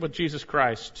relationship with Jesus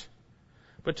Christ.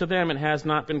 But to them it has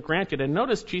not been granted. And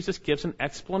notice Jesus gives an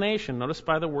explanation. Notice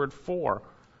by the word for.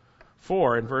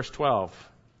 For in verse 12.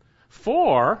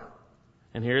 For,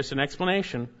 and here's an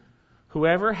explanation,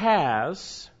 whoever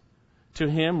has, to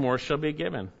him more shall be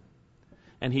given,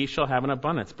 and he shall have an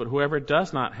abundance. But whoever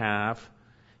does not have,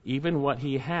 even what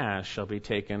he has shall be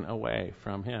taken away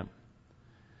from him.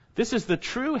 This is the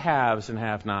true haves and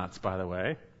have-nots, by the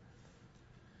way.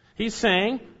 He's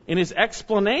saying, in his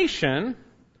explanation,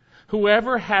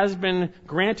 whoever has been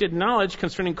granted knowledge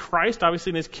concerning Christ,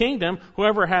 obviously in His kingdom,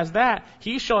 whoever has that,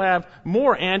 he shall have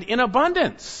more and in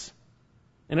abundance.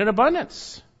 And in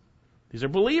abundance. These are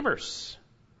believers.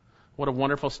 What a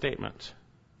wonderful statement.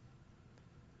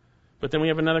 But then we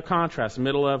have another contrast,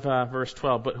 middle of verse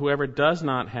 12. But whoever does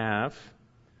not have,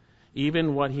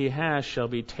 even what he has shall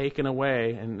be taken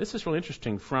away. And this is really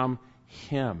interesting, from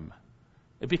him.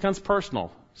 It becomes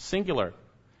personal, singular.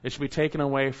 It should be taken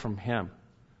away from him.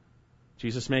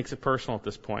 Jesus makes it personal at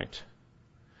this point.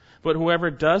 But whoever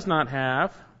does not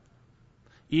have,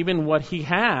 even what he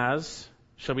has,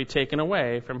 shall be taken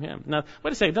away from him. Now,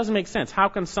 wait a second, it doesn't make sense. How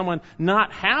can someone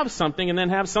not have something and then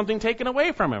have something taken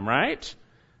away from him, right?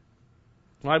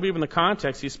 Well, I believe in the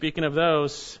context, he's speaking of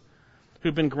those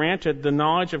who've been granted the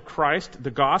knowledge of Christ, the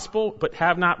gospel, but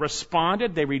have not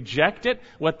responded. They reject it.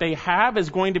 What they have is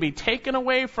going to be taken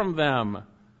away from them.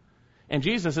 And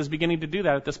Jesus is beginning to do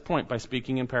that at this point by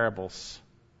speaking in parables.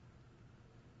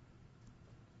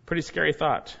 Pretty scary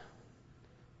thought.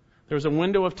 There's a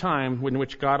window of time in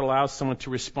which God allows someone to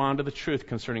respond to the truth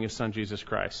concerning his Son, Jesus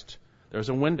Christ. There's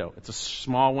a window. It's a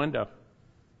small window.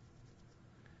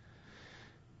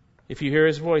 If you hear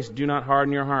his voice, do not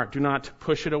harden your heart. Do not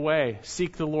push it away.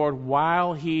 Seek the Lord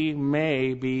while he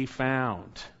may be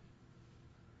found.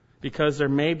 Because there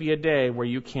may be a day where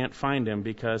you can't find him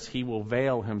because he will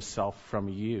veil himself from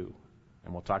you.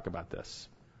 And we'll talk about this.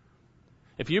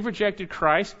 If you've rejected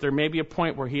Christ, there may be a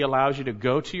point where he allows you to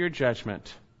go to your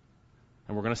judgment.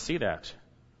 And we're going to see that.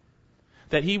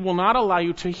 That he will not allow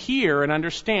you to hear and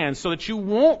understand so that you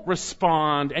won't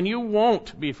respond and you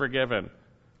won't be forgiven.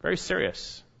 Very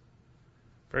serious.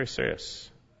 Very serious.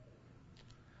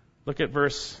 Look at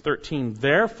verse 13.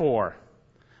 Therefore,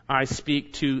 I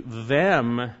speak to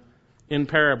them in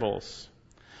parables.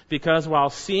 Because while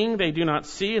seeing they do not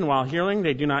see, and while hearing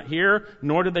they do not hear,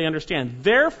 nor do they understand.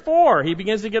 Therefore, he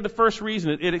begins to give the first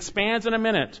reason. It expands in a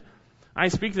minute. I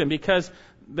speak to them because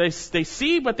they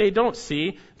see but they don't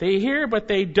see. They hear but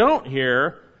they don't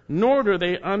hear, nor do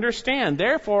they understand.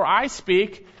 Therefore, I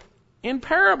speak in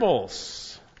parables.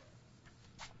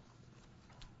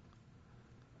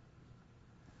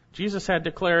 Jesus had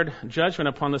declared judgment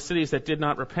upon the cities that did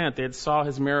not repent. They had saw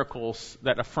his miracles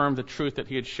that affirmed the truth that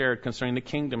he had shared concerning the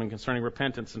kingdom and concerning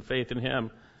repentance and faith in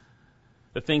him.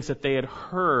 The things that they had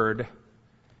heard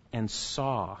and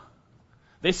saw.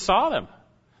 They saw them.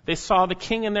 They saw the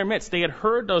king in their midst. They had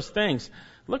heard those things.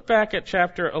 Look back at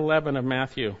chapter 11 of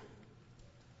Matthew.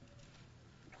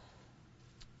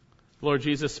 Lord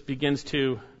Jesus begins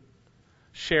to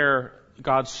share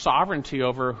God's sovereignty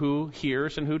over who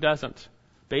hears and who doesn't,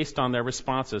 based on their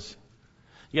responses.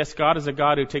 Yes, God is a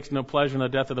God who takes no pleasure in the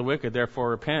death of the wicked, therefore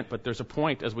repent. But there's a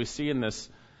point, as we see in this,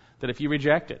 that if you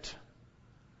reject it,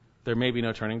 there may be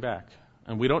no turning back.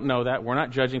 And we don't know that. We're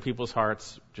not judging people's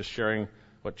hearts, just sharing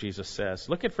what Jesus says.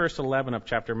 Look at verse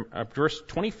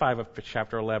 25 of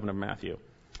chapter 11 of Matthew.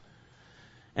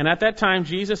 And at that time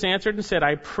Jesus answered and said,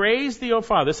 I praise thee, O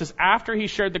Father. This is after he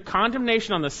shared the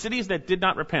condemnation on the cities that did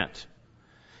not repent.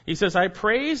 He says, I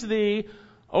praise thee,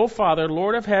 O Father,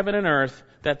 Lord of heaven and earth,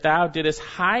 that thou didst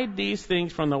hide these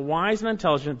things from the wise and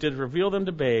intelligent, didst reveal them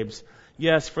to babes.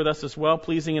 Yes, for thus is well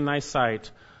pleasing in thy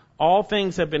sight. All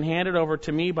things have been handed over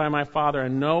to me by my Father,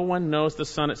 and no one knows the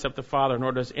Son except the Father,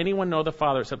 nor does anyone know the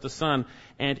Father except the Son,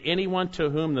 and anyone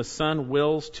to whom the Son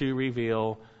wills to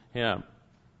reveal him.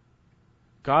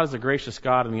 God is a gracious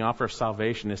God, and the offer of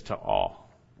salvation is to all.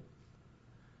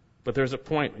 But there's a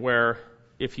point where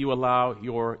if you allow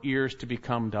your ears to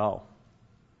become dull,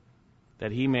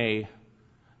 that he may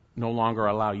no longer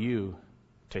allow you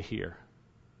to hear,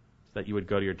 that you would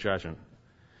go to your judgment.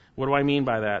 What do I mean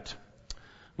by that?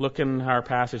 Look in our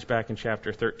passage back in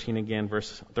chapter 13 again,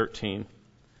 verse 13.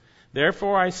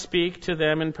 Therefore I speak to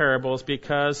them in parables,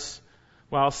 because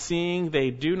while seeing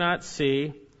they do not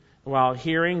see, while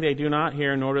hearing they do not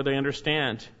hear, nor do they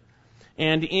understand.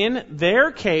 And in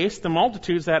their case, the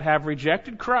multitudes that have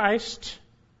rejected Christ,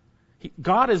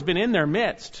 God has been in their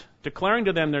midst, declaring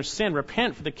to them their sin,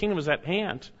 repent for the kingdom is at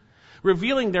hand,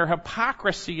 revealing their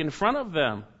hypocrisy in front of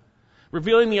them,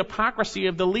 revealing the hypocrisy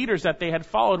of the leaders that they had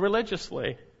followed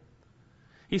religiously.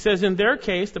 He says, in their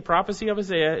case, the prophecy of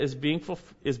Isaiah is being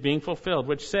fulfilled,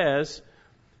 which says,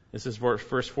 this is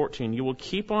verse 14, you will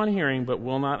keep on hearing but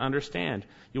will not understand.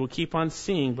 You will keep on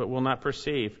seeing but will not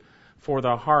perceive. For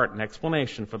the heart, an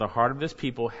explanation, for the heart of this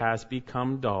people has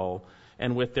become dull,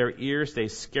 and with their ears they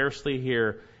scarcely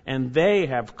hear, and they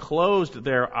have closed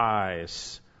their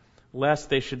eyes, lest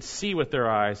they should see with their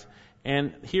eyes,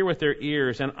 and hear with their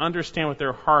ears, and understand with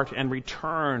their heart, and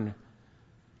return,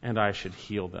 and I should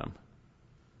heal them.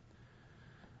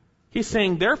 He's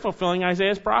saying they're fulfilling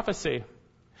Isaiah's prophecy.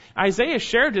 Isaiah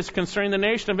shared this concerning the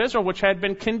nation of Israel, which had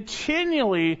been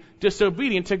continually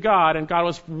disobedient to God, and God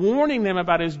was warning them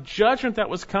about his judgment that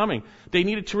was coming. They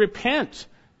needed to repent.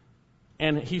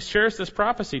 And he shares this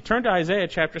prophecy. Turn to Isaiah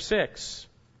chapter 6.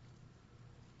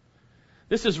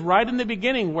 This is right in the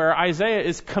beginning where Isaiah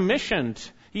is commissioned.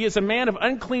 He is a man of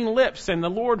unclean lips, and the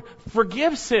Lord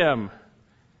forgives him.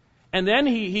 And then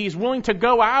he's willing to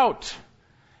go out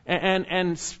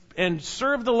and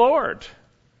serve the Lord.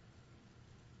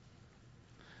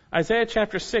 Isaiah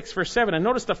chapter 6, verse 7. And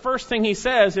notice the first thing he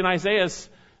says in Isaiah's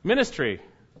ministry.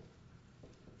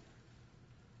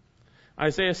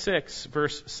 Isaiah 6,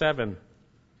 verse 7.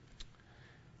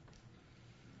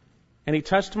 And he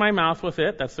touched my mouth with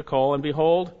it, that's the coal, and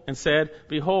behold, and said,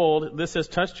 Behold, this has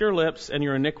touched your lips, and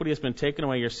your iniquity has been taken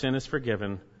away, your sin is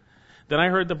forgiven. Then I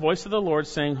heard the voice of the Lord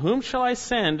saying, Whom shall I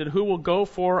send, and who will go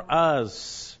for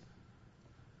us?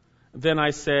 Then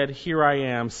I said, Here I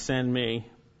am, send me.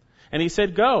 And he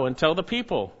said, Go and tell the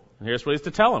people. And here's what he's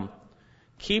to tell them.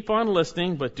 Keep on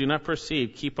listening, but do not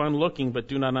perceive. Keep on looking, but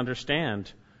do not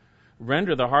understand.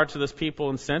 Render the hearts of this people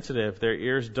insensitive, their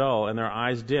ears dull, and their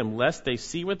eyes dim, lest they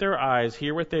see with their eyes,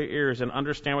 hear with their ears, and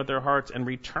understand with their hearts, and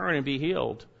return and be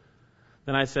healed.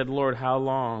 Then I said, Lord, how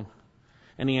long?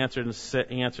 And he answered,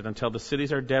 Until the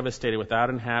cities are devastated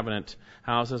without inhabitant,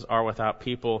 houses are without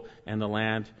people, and the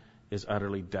land is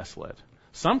utterly desolate.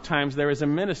 Sometimes there is a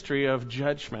ministry of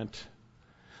judgment.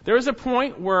 There is a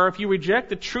point where if you reject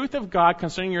the truth of God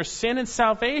concerning your sin and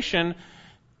salvation,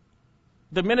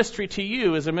 the ministry to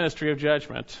you is a ministry of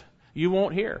judgment. You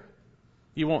won't hear.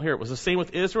 You won't hear. It was the same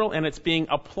with Israel, and it's being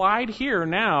applied here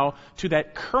now to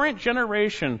that current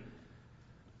generation.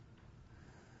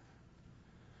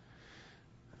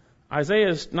 Isaiah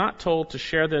is not told to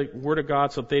share the word of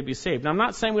God so that they be saved. Now, I'm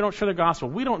not saying we don't share the gospel.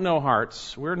 We don't know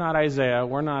hearts. We're not Isaiah.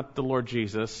 We're not the Lord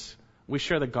Jesus. We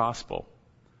share the gospel.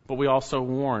 But we also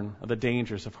warn of the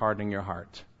dangers of hardening your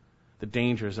heart, the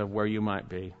dangers of where you might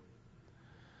be.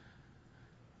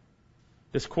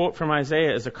 This quote from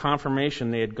Isaiah is a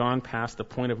confirmation they had gone past the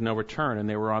point of no return, and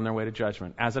they were on their way to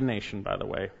judgment, as a nation, by the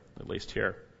way, at least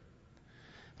here.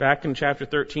 Back in chapter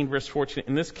 13, verse 14,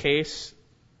 in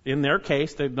their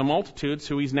case, the multitudes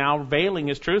who he's now veiling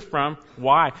his truth from,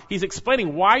 why? He's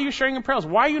explaining, why are you sharing in pearls?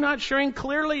 Why are you not sharing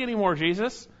clearly anymore,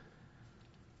 Jesus?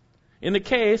 In the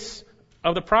case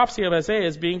of the prophecy of Isaiah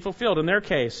is being fulfilled in their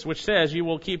case, which says, you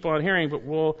will keep on hearing, but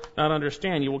will not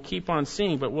understand. You will keep on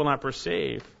seeing, but will not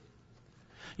perceive.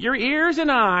 Your ears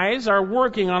and eyes are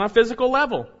working on a physical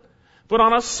level, but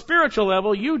on a spiritual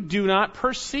level, you do not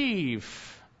perceive.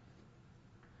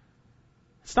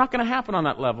 It's not going to happen on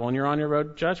that level when you're on your road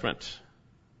to judgment.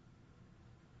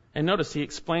 And notice he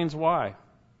explains why.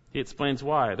 He explains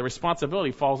why. The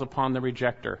responsibility falls upon the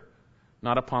rejecter,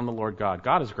 not upon the Lord God.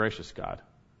 God is a gracious God.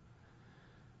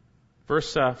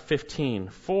 Verse 15,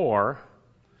 For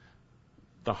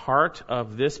the heart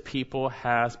of this people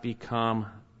has become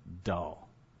dull.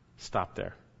 Stop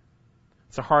there.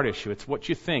 It's a heart issue. It's what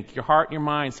you think. Your heart, your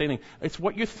mind, saying it's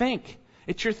what you think.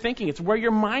 It's your thinking. It's where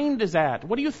your mind is at.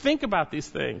 What do you think about these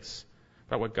things?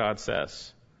 About what God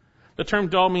says. The term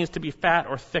dull means to be fat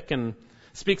or thicken.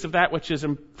 Speaks of that which is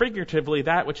figuratively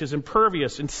that which is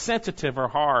impervious, insensitive, or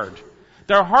hard.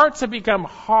 Their hearts have become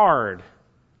hard.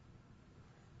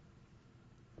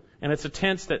 And it's a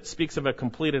tense that speaks of a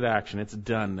completed action. It's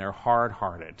done. They're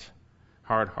hard-hearted.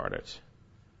 Hard-hearted.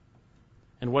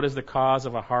 And what is the cause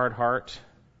of a hard heart?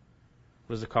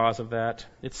 What is the cause of that?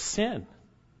 It's sin.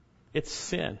 It's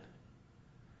sin.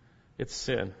 It's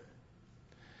sin.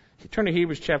 You turn to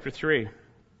Hebrews chapter 3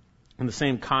 in the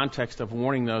same context of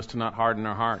warning those to not harden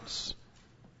their hearts.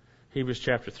 Hebrews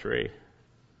chapter 3.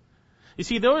 You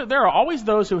see, there are always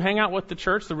those who hang out with the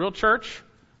church, the real church,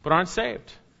 but aren't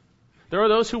saved. There are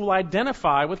those who will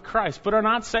identify with Christ, but are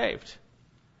not saved.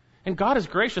 And God is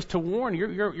gracious to warn.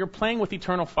 You're playing with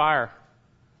eternal fire.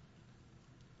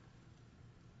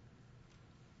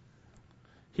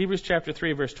 Hebrews chapter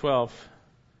 3, verse 12.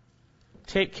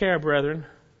 Take care, brethren,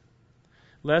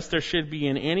 lest there should be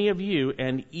in any of you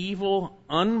an evil,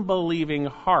 unbelieving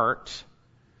heart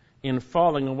in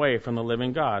falling away from the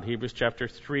living God. Hebrews chapter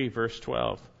 3, verse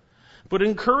 12. But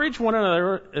encourage one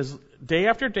another as day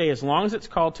after day, as long as it's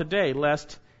called today,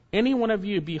 lest any one of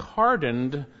you be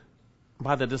hardened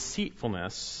by the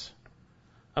deceitfulness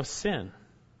of sin.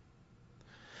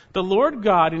 The Lord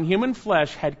God in human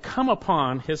flesh had come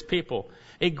upon his people.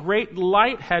 A great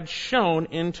light had shone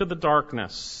into the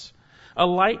darkness, a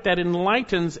light that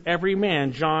enlightens every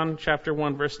man, John chapter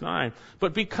 1, verse 9.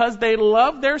 But because they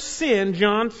loved their sin,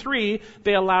 John 3,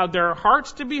 they allowed their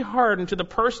hearts to be hardened to the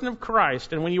person of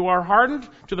Christ. And when you are hardened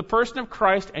to the person of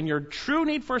Christ and your true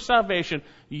need for salvation,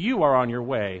 you are on your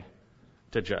way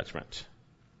to judgment.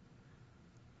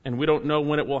 And we don't know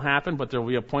when it will happen, but there will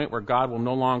be a point where God will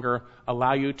no longer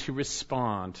allow you to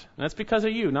respond. And that's because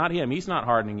of you, not him. He's not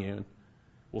hardening you.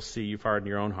 We'll see you've hardened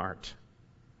your own heart.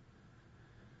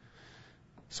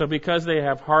 So because they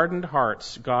have hardened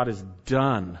hearts, God is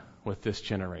done with this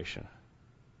generation.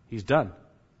 He's done.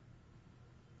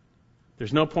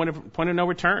 There's no point of no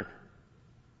return.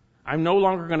 I'm no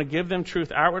longer going to give them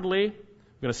truth outwardly.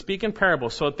 I'm going to speak in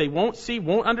parables so that they won't see,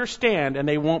 won't understand, and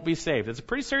they won't be saved. It's a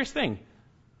pretty serious thing.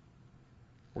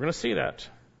 We're going to see that.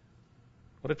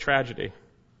 What a tragedy.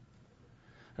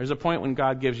 There's a point when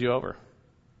God gives you over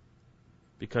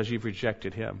because you've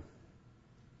rejected Him.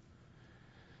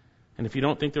 And if you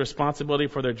don't think the responsibility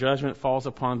for their judgment falls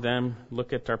upon them,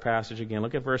 look at our passage again.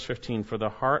 Look at verse 15. For the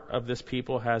heart of this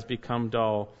people has become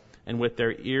dull, and with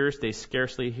their ears they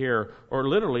scarcely hear, or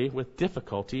literally with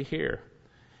difficulty hear.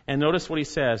 And notice what he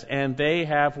says. And they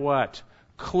have what?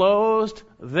 Closed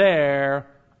their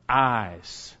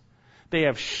eyes. They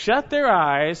have shut their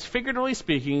eyes, figuratively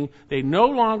speaking. They no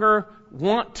longer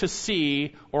want to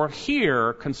see or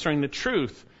hear concerning the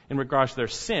truth in regards to their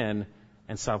sin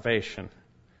and salvation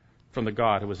from the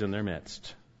God who was in their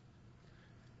midst.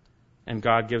 And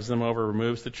God gives them over,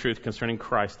 removes the truth concerning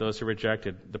Christ, those who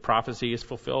rejected. The prophecy is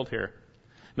fulfilled here.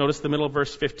 Notice the middle of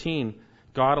verse 15.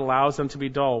 God allows them to be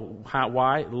dull.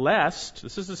 Why? Lest,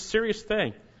 this is a serious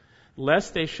thing,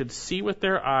 lest they should see with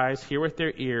their eyes, hear with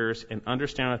their ears, and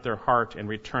understand with their heart, and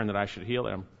return that I should heal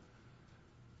them.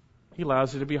 He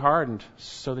allows you to be hardened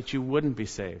so that you wouldn't be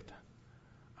saved.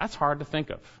 That's hard to think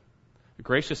of. A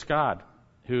gracious God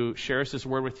who shares His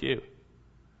word with you.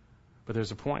 But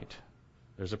there's a point.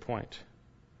 There's a point.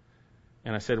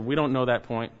 And I said, we don't know that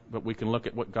point, but we can look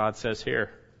at what God says here.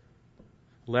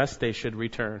 Lest they should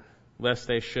return. Lest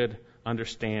they should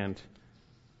understand.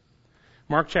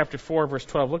 Mark chapter 4, verse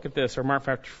 12. Look at this. Or Mark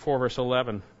chapter 4, verse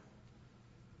 11.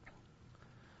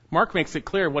 Mark makes it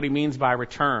clear what he means by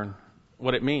return.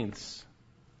 What it means.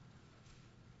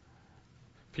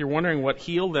 If you're wondering what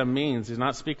heal them means, he's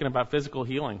not speaking about physical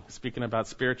healing. He's speaking about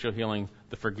spiritual healing,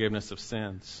 the forgiveness of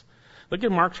sins. Look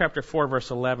at Mark chapter 4,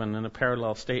 verse 11 in a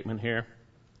parallel statement here.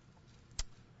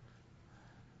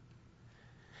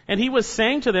 And he was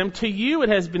saying to them, to you it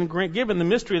has been given the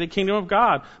mystery of the kingdom of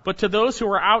God, but to those who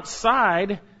are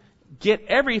outside, get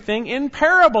everything in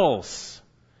parables,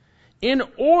 in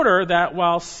order that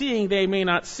while seeing they may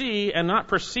not see and not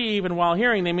perceive, and while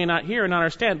hearing they may not hear and not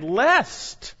understand,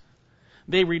 lest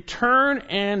they return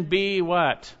and be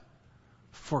what?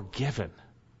 Forgiven.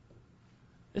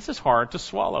 This is hard to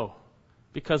swallow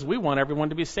because we want everyone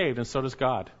to be saved, and so does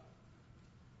God.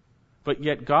 But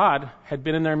yet God had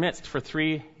been in their midst for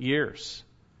 3 years,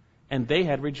 and they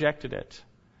had rejected it.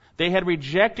 They had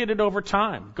rejected it over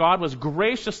time. God was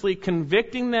graciously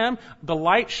convicting them. The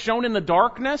light shone in the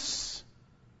darkness,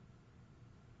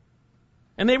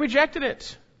 and they rejected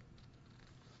it.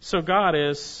 So God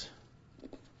is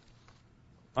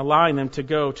allowing them to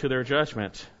go to their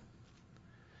judgment.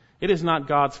 It is not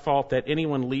God's fault that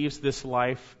anyone leaves this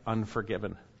life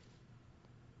unforgiven.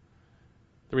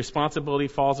 The responsibility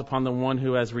falls upon the one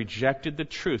who has rejected the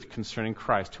truth concerning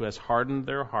Christ, who has hardened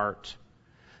their heart.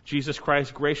 Jesus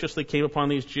Christ graciously came upon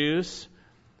these Jews.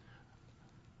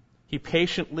 He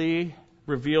patiently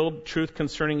revealed truth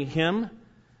concerning Him,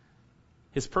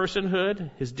 His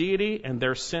personhood, His deity, and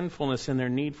their sinfulness and their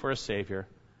need for a Savior.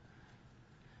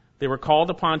 They were called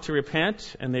upon to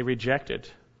repent, and they rejected.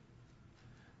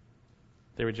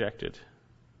 They rejected.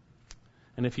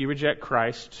 And if you reject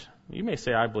Christ, you may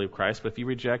say, I believe Christ, but if you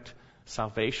reject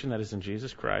salvation that is in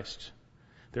Jesus Christ,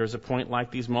 there is a point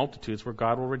like these multitudes where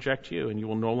God will reject you, and you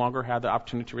will no longer have the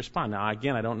opportunity to respond. Now,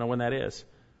 again, I don't know when that is.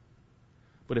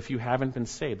 But if you haven't been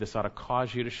saved, this ought to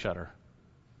cause you to shudder.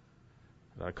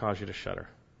 It ought to cause you to shudder.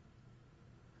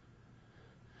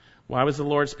 Why was the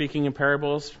Lord speaking in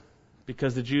parables?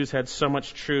 Because the Jews had so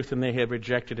much truth and they had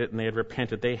rejected it and they had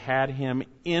repented. They had Him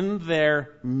in their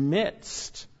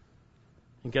midst.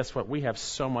 And guess what? We have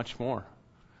so much more.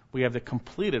 We have the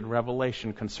completed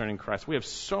revelation concerning Christ. We have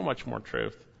so much more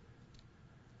truth.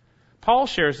 Paul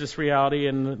shares this reality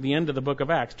in the end of the book of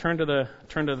Acts. Turn to the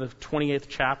 28th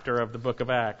chapter of the book of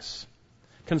Acts,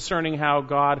 concerning how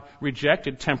God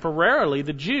rejected temporarily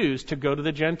the Jews to go to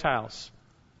the Gentiles.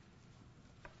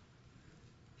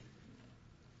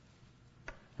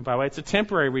 And by the way, it's a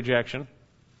temporary rejection.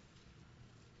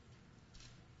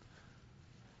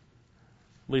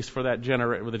 At least for that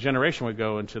the generation would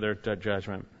go into their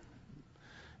judgment.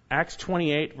 Acts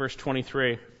 28, verse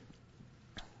 23.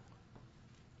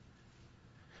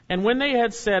 And when they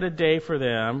had set a day for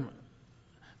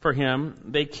him,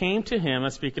 they came to him,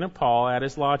 speaking of Paul, at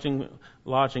his lodging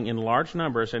in large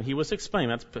numbers, and he was explaining,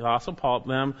 that's Apostle Paul,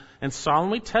 them, and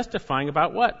solemnly testifying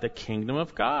about what? The kingdom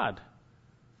of God.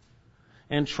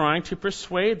 And trying to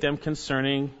persuade them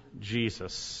concerning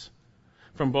Jesus,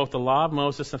 from both the law of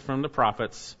Moses and from the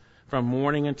prophets, from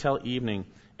morning until evening.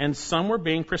 And some were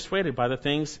being persuaded by the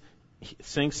things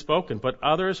spoken, but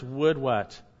others would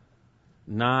what?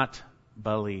 Not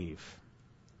believe.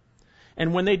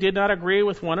 And when they did not agree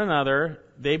with one another,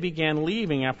 they began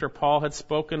leaving after Paul had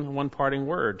spoken one parting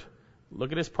word.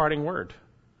 Look at his parting word.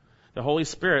 The Holy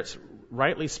Spirit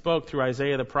rightly spoke through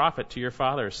Isaiah the prophet to your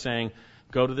fathers, saying,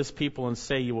 go to this people and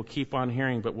say, you will keep on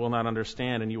hearing but will not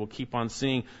understand, and you will keep on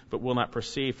seeing but will not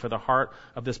perceive. For the heart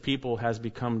of this people has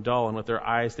become dull, and with their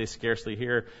eyes they scarcely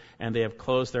hear, and they have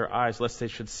closed their eyes, lest they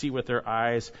should see with their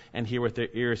eyes and hear with their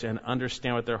ears and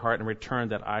understand with their heart and return,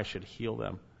 that I should heal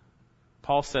them.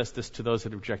 Paul says this to those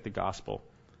that reject the gospel.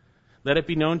 Let it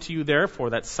be known to you,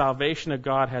 therefore, that salvation of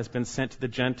God has been sent to the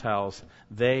Gentiles.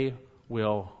 They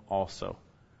will also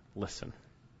listen.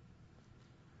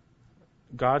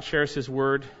 God shares his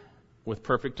word with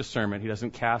perfect discernment. He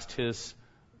doesn't cast his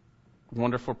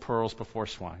wonderful pearls before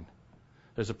swine.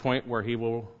 There's a point where he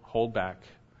will hold back.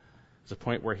 There's a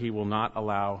point where he will not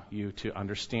allow you to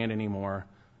understand anymore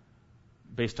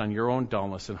based on your own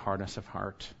dullness and hardness of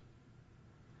heart.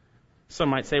 Some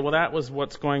might say, well, that was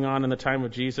what's going on in the time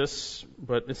of Jesus,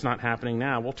 but it's not happening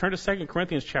now. We'll turn to 2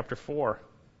 Corinthians chapter 4.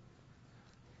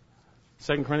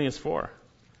 2 Corinthians 4.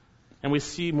 And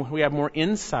we have more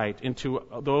insight into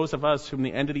those of us whom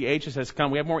the end of the ages has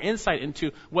come. We have more insight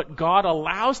into what God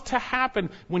allows to happen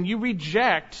when you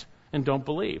reject and don't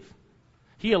believe.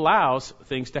 He allows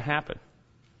things to happen.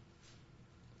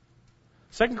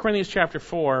 2 Corinthians chapter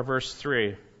 4, verse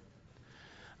 3.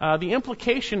 The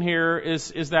implication here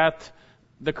is that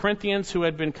the Corinthians who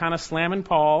had been kind of slamming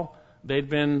Paul, they'd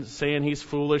been saying he's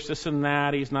foolish, this and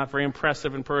that, he's not very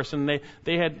impressive in person.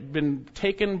 They had been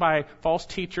taken by false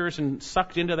teachers and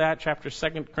sucked into that, chapter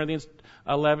 2 Corinthians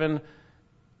 11.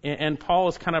 And Paul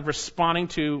is kind of responding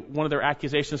to one of their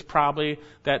accusations probably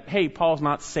that, hey, Paul's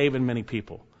not saving many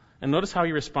people. And notice how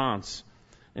he responds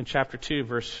in chapter 2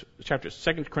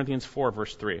 Corinthians 4,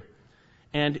 verse 3.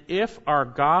 And if our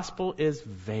gospel is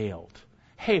veiled,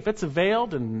 hey, if it's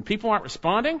veiled and people aren't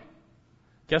responding,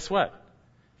 guess what?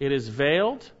 It is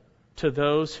veiled to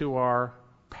those who are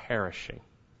perishing.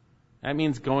 That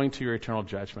means going to your eternal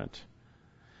judgment.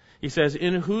 He says,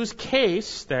 in whose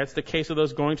case, that's the case of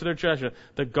those going to their judgment,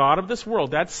 the God of this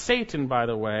world, that's Satan, by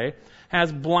the way,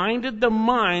 has blinded the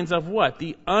minds of what?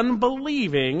 The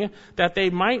unbelieving, that they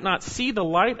might not see the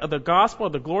light of the gospel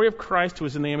of the glory of Christ, who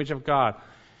is in the image of God.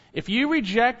 If you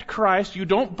reject Christ, you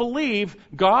don't believe,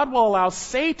 God will allow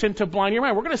Satan to blind your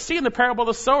mind. We're going to see in the parable of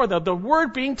the sower the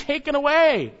word being taken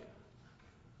away.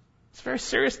 It's a very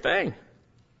serious thing.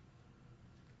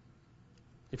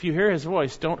 If you hear his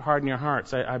voice, don't harden your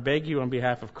hearts. I beg you on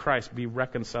behalf of Christ, be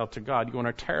reconciled to God. You're in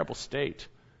a terrible state.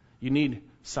 You need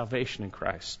salvation in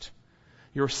Christ.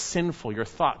 You're sinful, your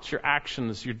thoughts, your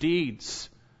actions, your deeds.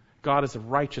 God is a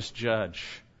righteous judge.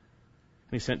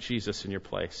 And he sent Jesus in your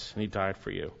place, and he died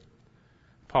for you.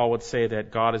 Paul would say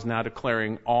that God is now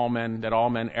declaring that all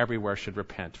men everywhere should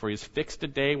repent. For he has fixed a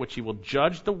day which he will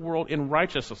judge the world in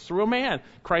righteousness through a man,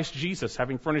 Christ Jesus,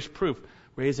 having furnished proof,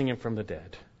 raising him from the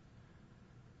dead.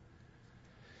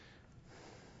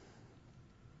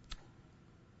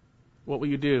 What will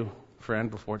you do, friend,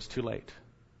 before it's too late?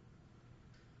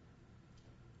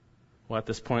 Well, at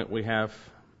this point, we have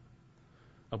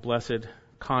a blessed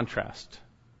contrast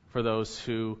for those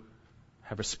who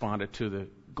have responded to the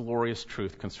glorious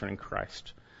truth concerning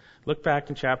Christ. Look back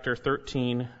in chapter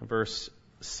 13, verse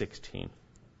 16.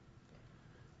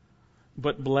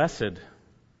 But blessed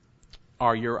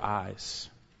are your eyes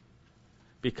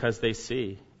because they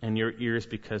see, and your ears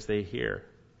because they hear.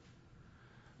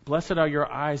 Blessed are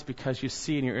your eyes because you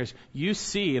see, and your ears. You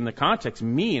see, in the context,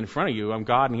 me in front of you, I'm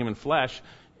God in human flesh.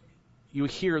 You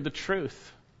hear the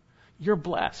truth. You're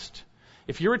blessed.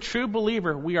 If you're a true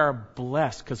believer, we are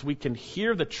blessed because we can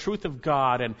hear the truth of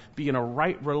God and be in a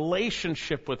right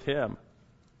relationship with him.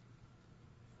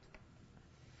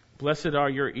 Blessed are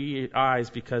your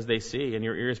eyes because they see, and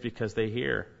your ears because they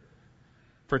hear.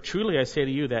 For truly I say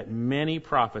to you that many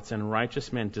prophets and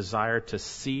righteous men desired to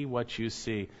see what you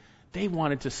see. They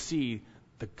wanted to see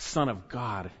the Son of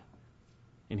God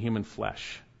in human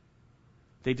flesh.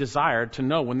 They desired to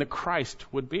know when the Christ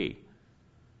would be.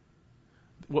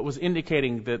 What was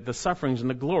indicating the sufferings and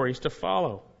the glories to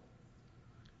follow.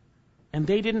 And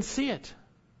they didn't see it.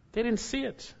 They didn't see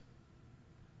it.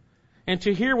 And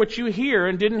to hear what you hear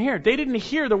and didn't hear. They didn't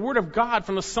hear the Word of God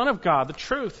from the Son of God, the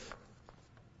truth.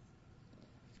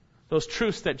 Those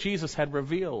truths that Jesus had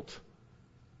revealed.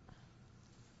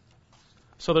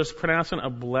 So there's pronouncement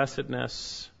of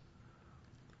blessedness.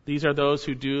 These are those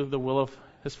who do the will of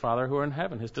his Father who are in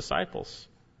heaven, his disciples.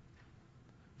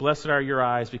 Blessed are your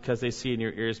eyes because they see, and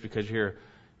your ears because you hear.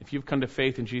 If you've come to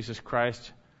faith in Jesus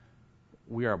Christ,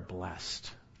 we are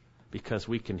blessed because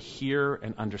we can hear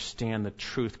and understand the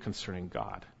truth concerning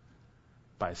God.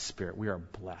 by His Spirit. We are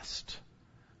blessed.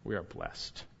 We are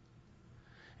blessed.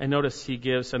 And notice he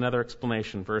gives another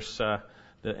explanation,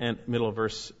 middle of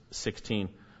verse 16.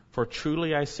 For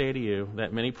truly I say to you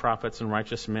that many prophets and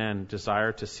righteous men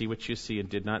desire to see what you see and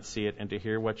did not see it, and to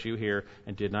hear what you hear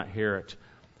and did not hear it.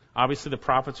 Obviously, the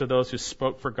prophets are those who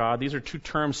spoke for God. These are two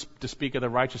terms to speak of the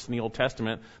righteous in the Old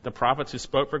Testament. The prophets who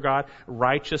spoke for God,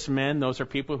 righteous men, those are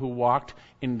people who walked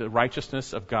in the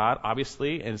righteousness of God,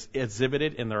 obviously, and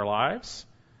exhibited in their lives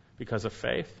because of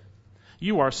faith.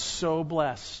 You are so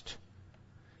blessed.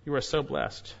 You are so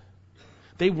blessed.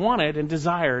 They wanted and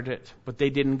desired it, but they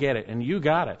didn't get it. And you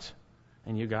got it.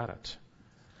 And you got it.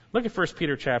 Look at 1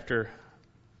 Peter chapter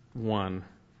 1.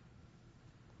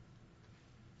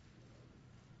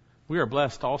 We are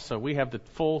blessed also. We have the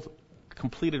full,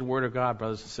 completed Word of God,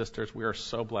 brothers and sisters. We are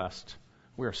so blessed.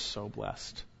 We are so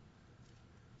blessed.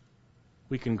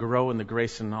 We can grow in the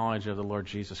grace and knowledge of the Lord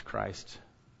Jesus Christ,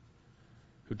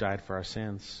 who died for our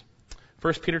sins.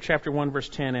 1 Peter chapter 1, verse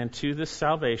 10, and to this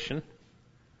salvation,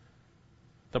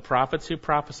 the prophets who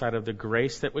prophesied of the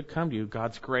grace that would come to you,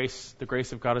 God's grace, the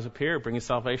grace of God has appeared, bringing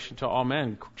salvation to all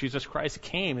men. Jesus Christ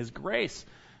came, His grace,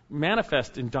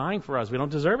 manifest in dying for us. We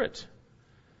don't deserve it.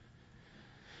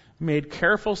 Made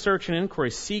careful search and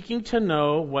inquiry, seeking to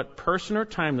know what person or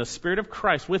time the Spirit of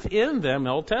Christ within them,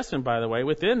 the Old Testament, by the way,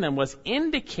 within them was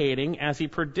indicating as He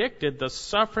predicted the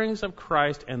sufferings of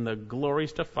Christ and the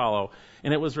glories to follow.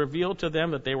 And it was revealed to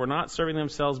them that they were not serving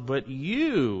themselves, but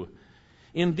you,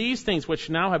 in these things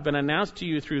which now have been announced to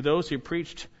you through those who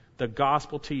preached the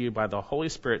gospel to you by the Holy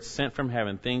Spirit sent from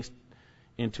heaven, things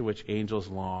into which angels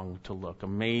long to look.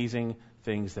 Amazing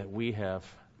things that we have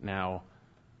now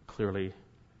clearly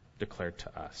declared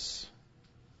to us.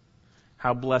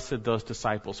 How blessed those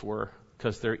disciples were,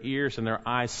 because their ears and their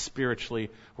eyes spiritually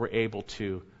were able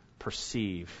to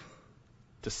perceive,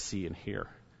 to see and hear.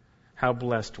 How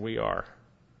blessed we are.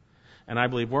 And I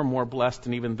believe we're more blessed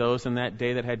than even those in that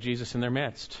day that had Jesus in their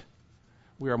midst.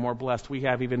 We are more blessed. We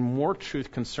have even more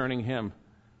truth concerning Him.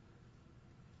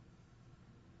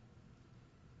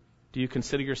 Do you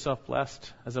consider yourself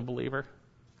blessed as a believer?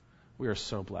 We are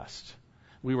so blessed.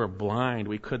 We were blind.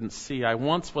 We couldn't see. I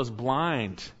once was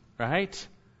blind, right?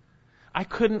 I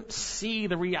couldn't see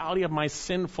the reality of my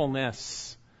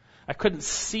sinfulness. I couldn't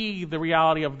see the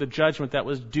reality of the judgment that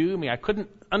was due me. I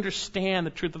couldn't understand the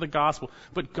truth of the gospel.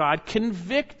 But God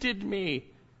convicted me.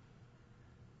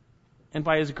 And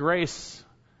by His grace,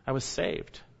 I was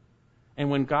saved. And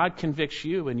when God convicts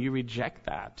you and you reject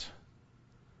that,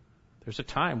 there's a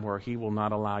time where He will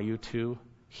not allow you to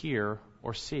hear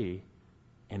or see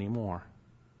anymore.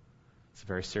 It's a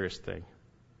very serious thing.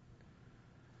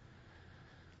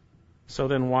 So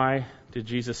then why did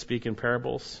Jesus speak in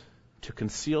parables? To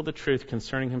conceal the truth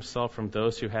concerning Himself from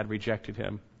those who had rejected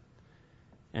Him,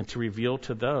 and to reveal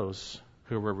to those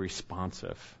who were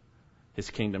responsive His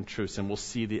kingdom truths. And we'll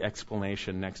see the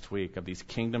explanation next week of these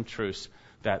kingdom truths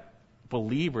that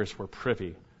believers were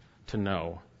privy to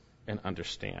know and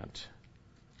understand.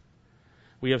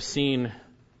 We have seen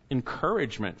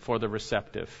encouragement for the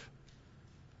receptive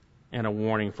and a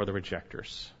warning for the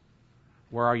rejectors.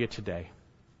 Where are you today?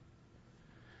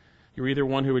 You're either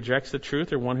one who rejects the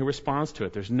truth or one who responds to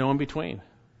it. There's no in between.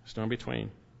 There's no in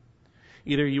between.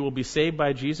 Either you will be saved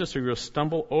by Jesus or you will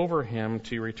stumble over Him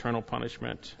to your eternal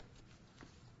punishment.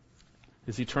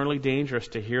 It's eternally dangerous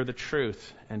to hear the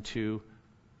truth and to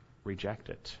reject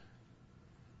it.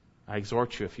 I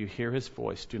exhort you, if you hear His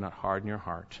voice, do not harden your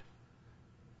heart.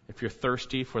 If you're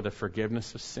thirsty for the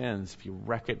forgiveness of sins, if you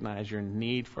recognize your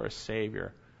need for a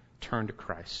Savior, turn to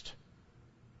Christ.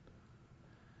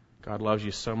 God loves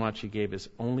you so much, He gave His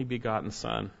only begotten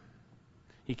Son.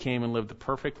 He came and lived the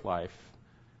perfect life,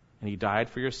 and He died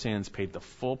for your sins, paid the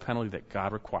full penalty that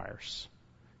God requires.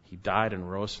 He died and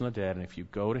rose from the dead, and if you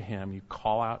go to Him, you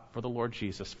call out for the Lord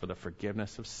Jesus for the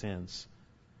forgiveness of sins,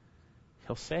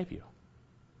 He'll save you.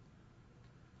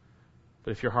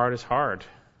 But if your heart is hard,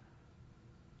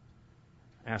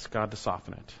 ask God to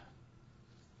soften it.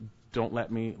 Don't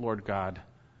let me, Lord God,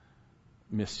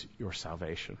 miss your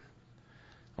salvation.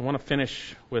 I want to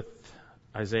finish with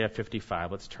Isaiah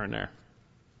 55. Let's turn there.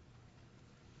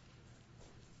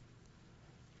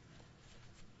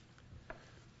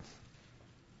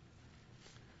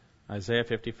 Isaiah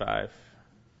 55.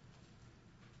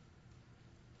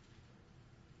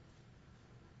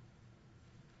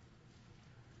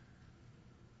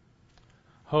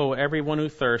 Ho, everyone who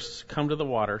thirsts, come to the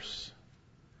waters.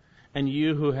 And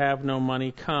you who have no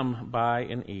money, come buy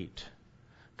and eat.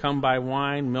 Come buy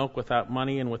wine, milk without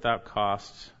money and without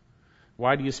cost.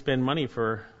 Why do you spend money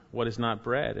for what is not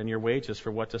bread, and your wages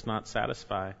for what does not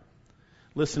satisfy?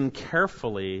 Listen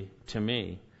carefully to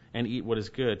me and eat what is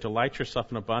good. Delight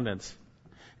yourself in abundance,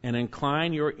 and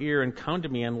incline your ear and come to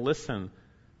me and listen,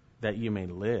 that you may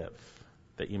live,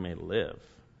 that you may live.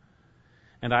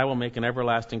 And I will make an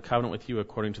everlasting covenant with you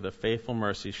according to the faithful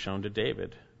mercies shown to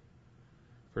David.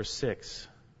 Verse 6.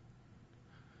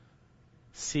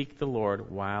 Seek the Lord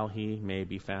while he may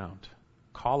be found.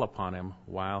 Call upon him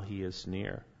while he is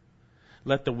near.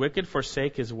 Let the wicked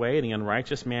forsake his way, and the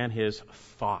unrighteous man his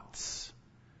thoughts.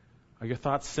 Are your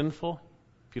thoughts sinful?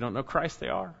 If you don't know Christ, they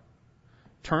are.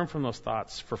 Turn from those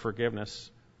thoughts for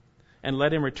forgiveness. And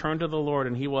let him return to the Lord,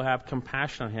 and he will have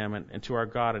compassion on him and to our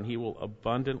God, and he will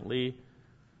abundantly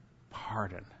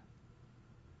pardon.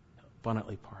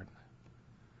 Abundantly pardon.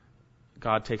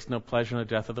 God takes no pleasure in the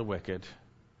death of the wicked,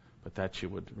 but that you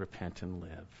would repent and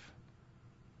live.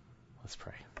 Let's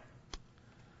pray.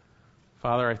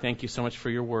 Father, I thank you so much for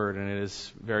your word, and it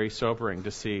is very sobering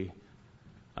to see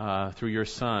through your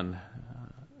Son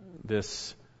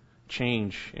this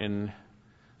change in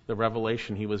the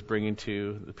revelation he was bringing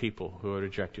to the people who had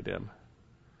rejected him.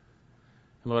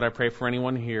 And Lord, I pray for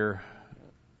anyone here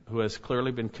who has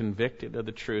clearly been convicted of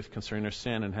the truth concerning their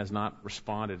sin and has not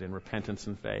responded in repentance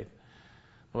and faith.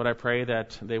 Lord, I pray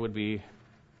that they would be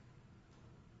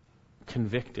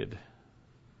convicted,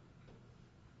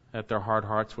 that their hard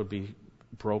hearts would be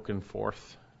broken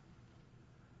forth,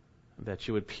 that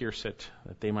you would pierce it,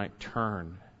 that they might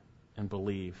turn and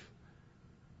believe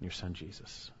in your Son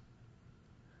Jesus.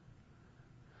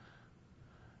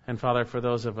 And Father, for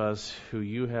those of us who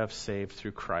you have saved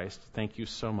through Christ, thank you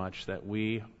so much that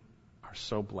we are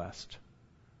so blessed.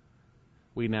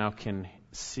 We now can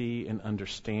see and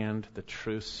understand the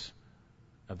truths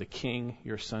of the King,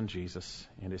 your Son Jesus,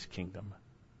 and his kingdom.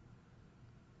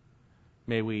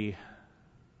 May we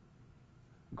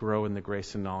grow in the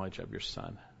grace and knowledge of your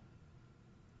Son.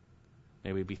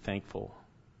 May we be thankful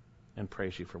and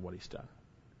praise you for what he's done.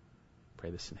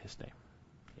 Pray this in his name.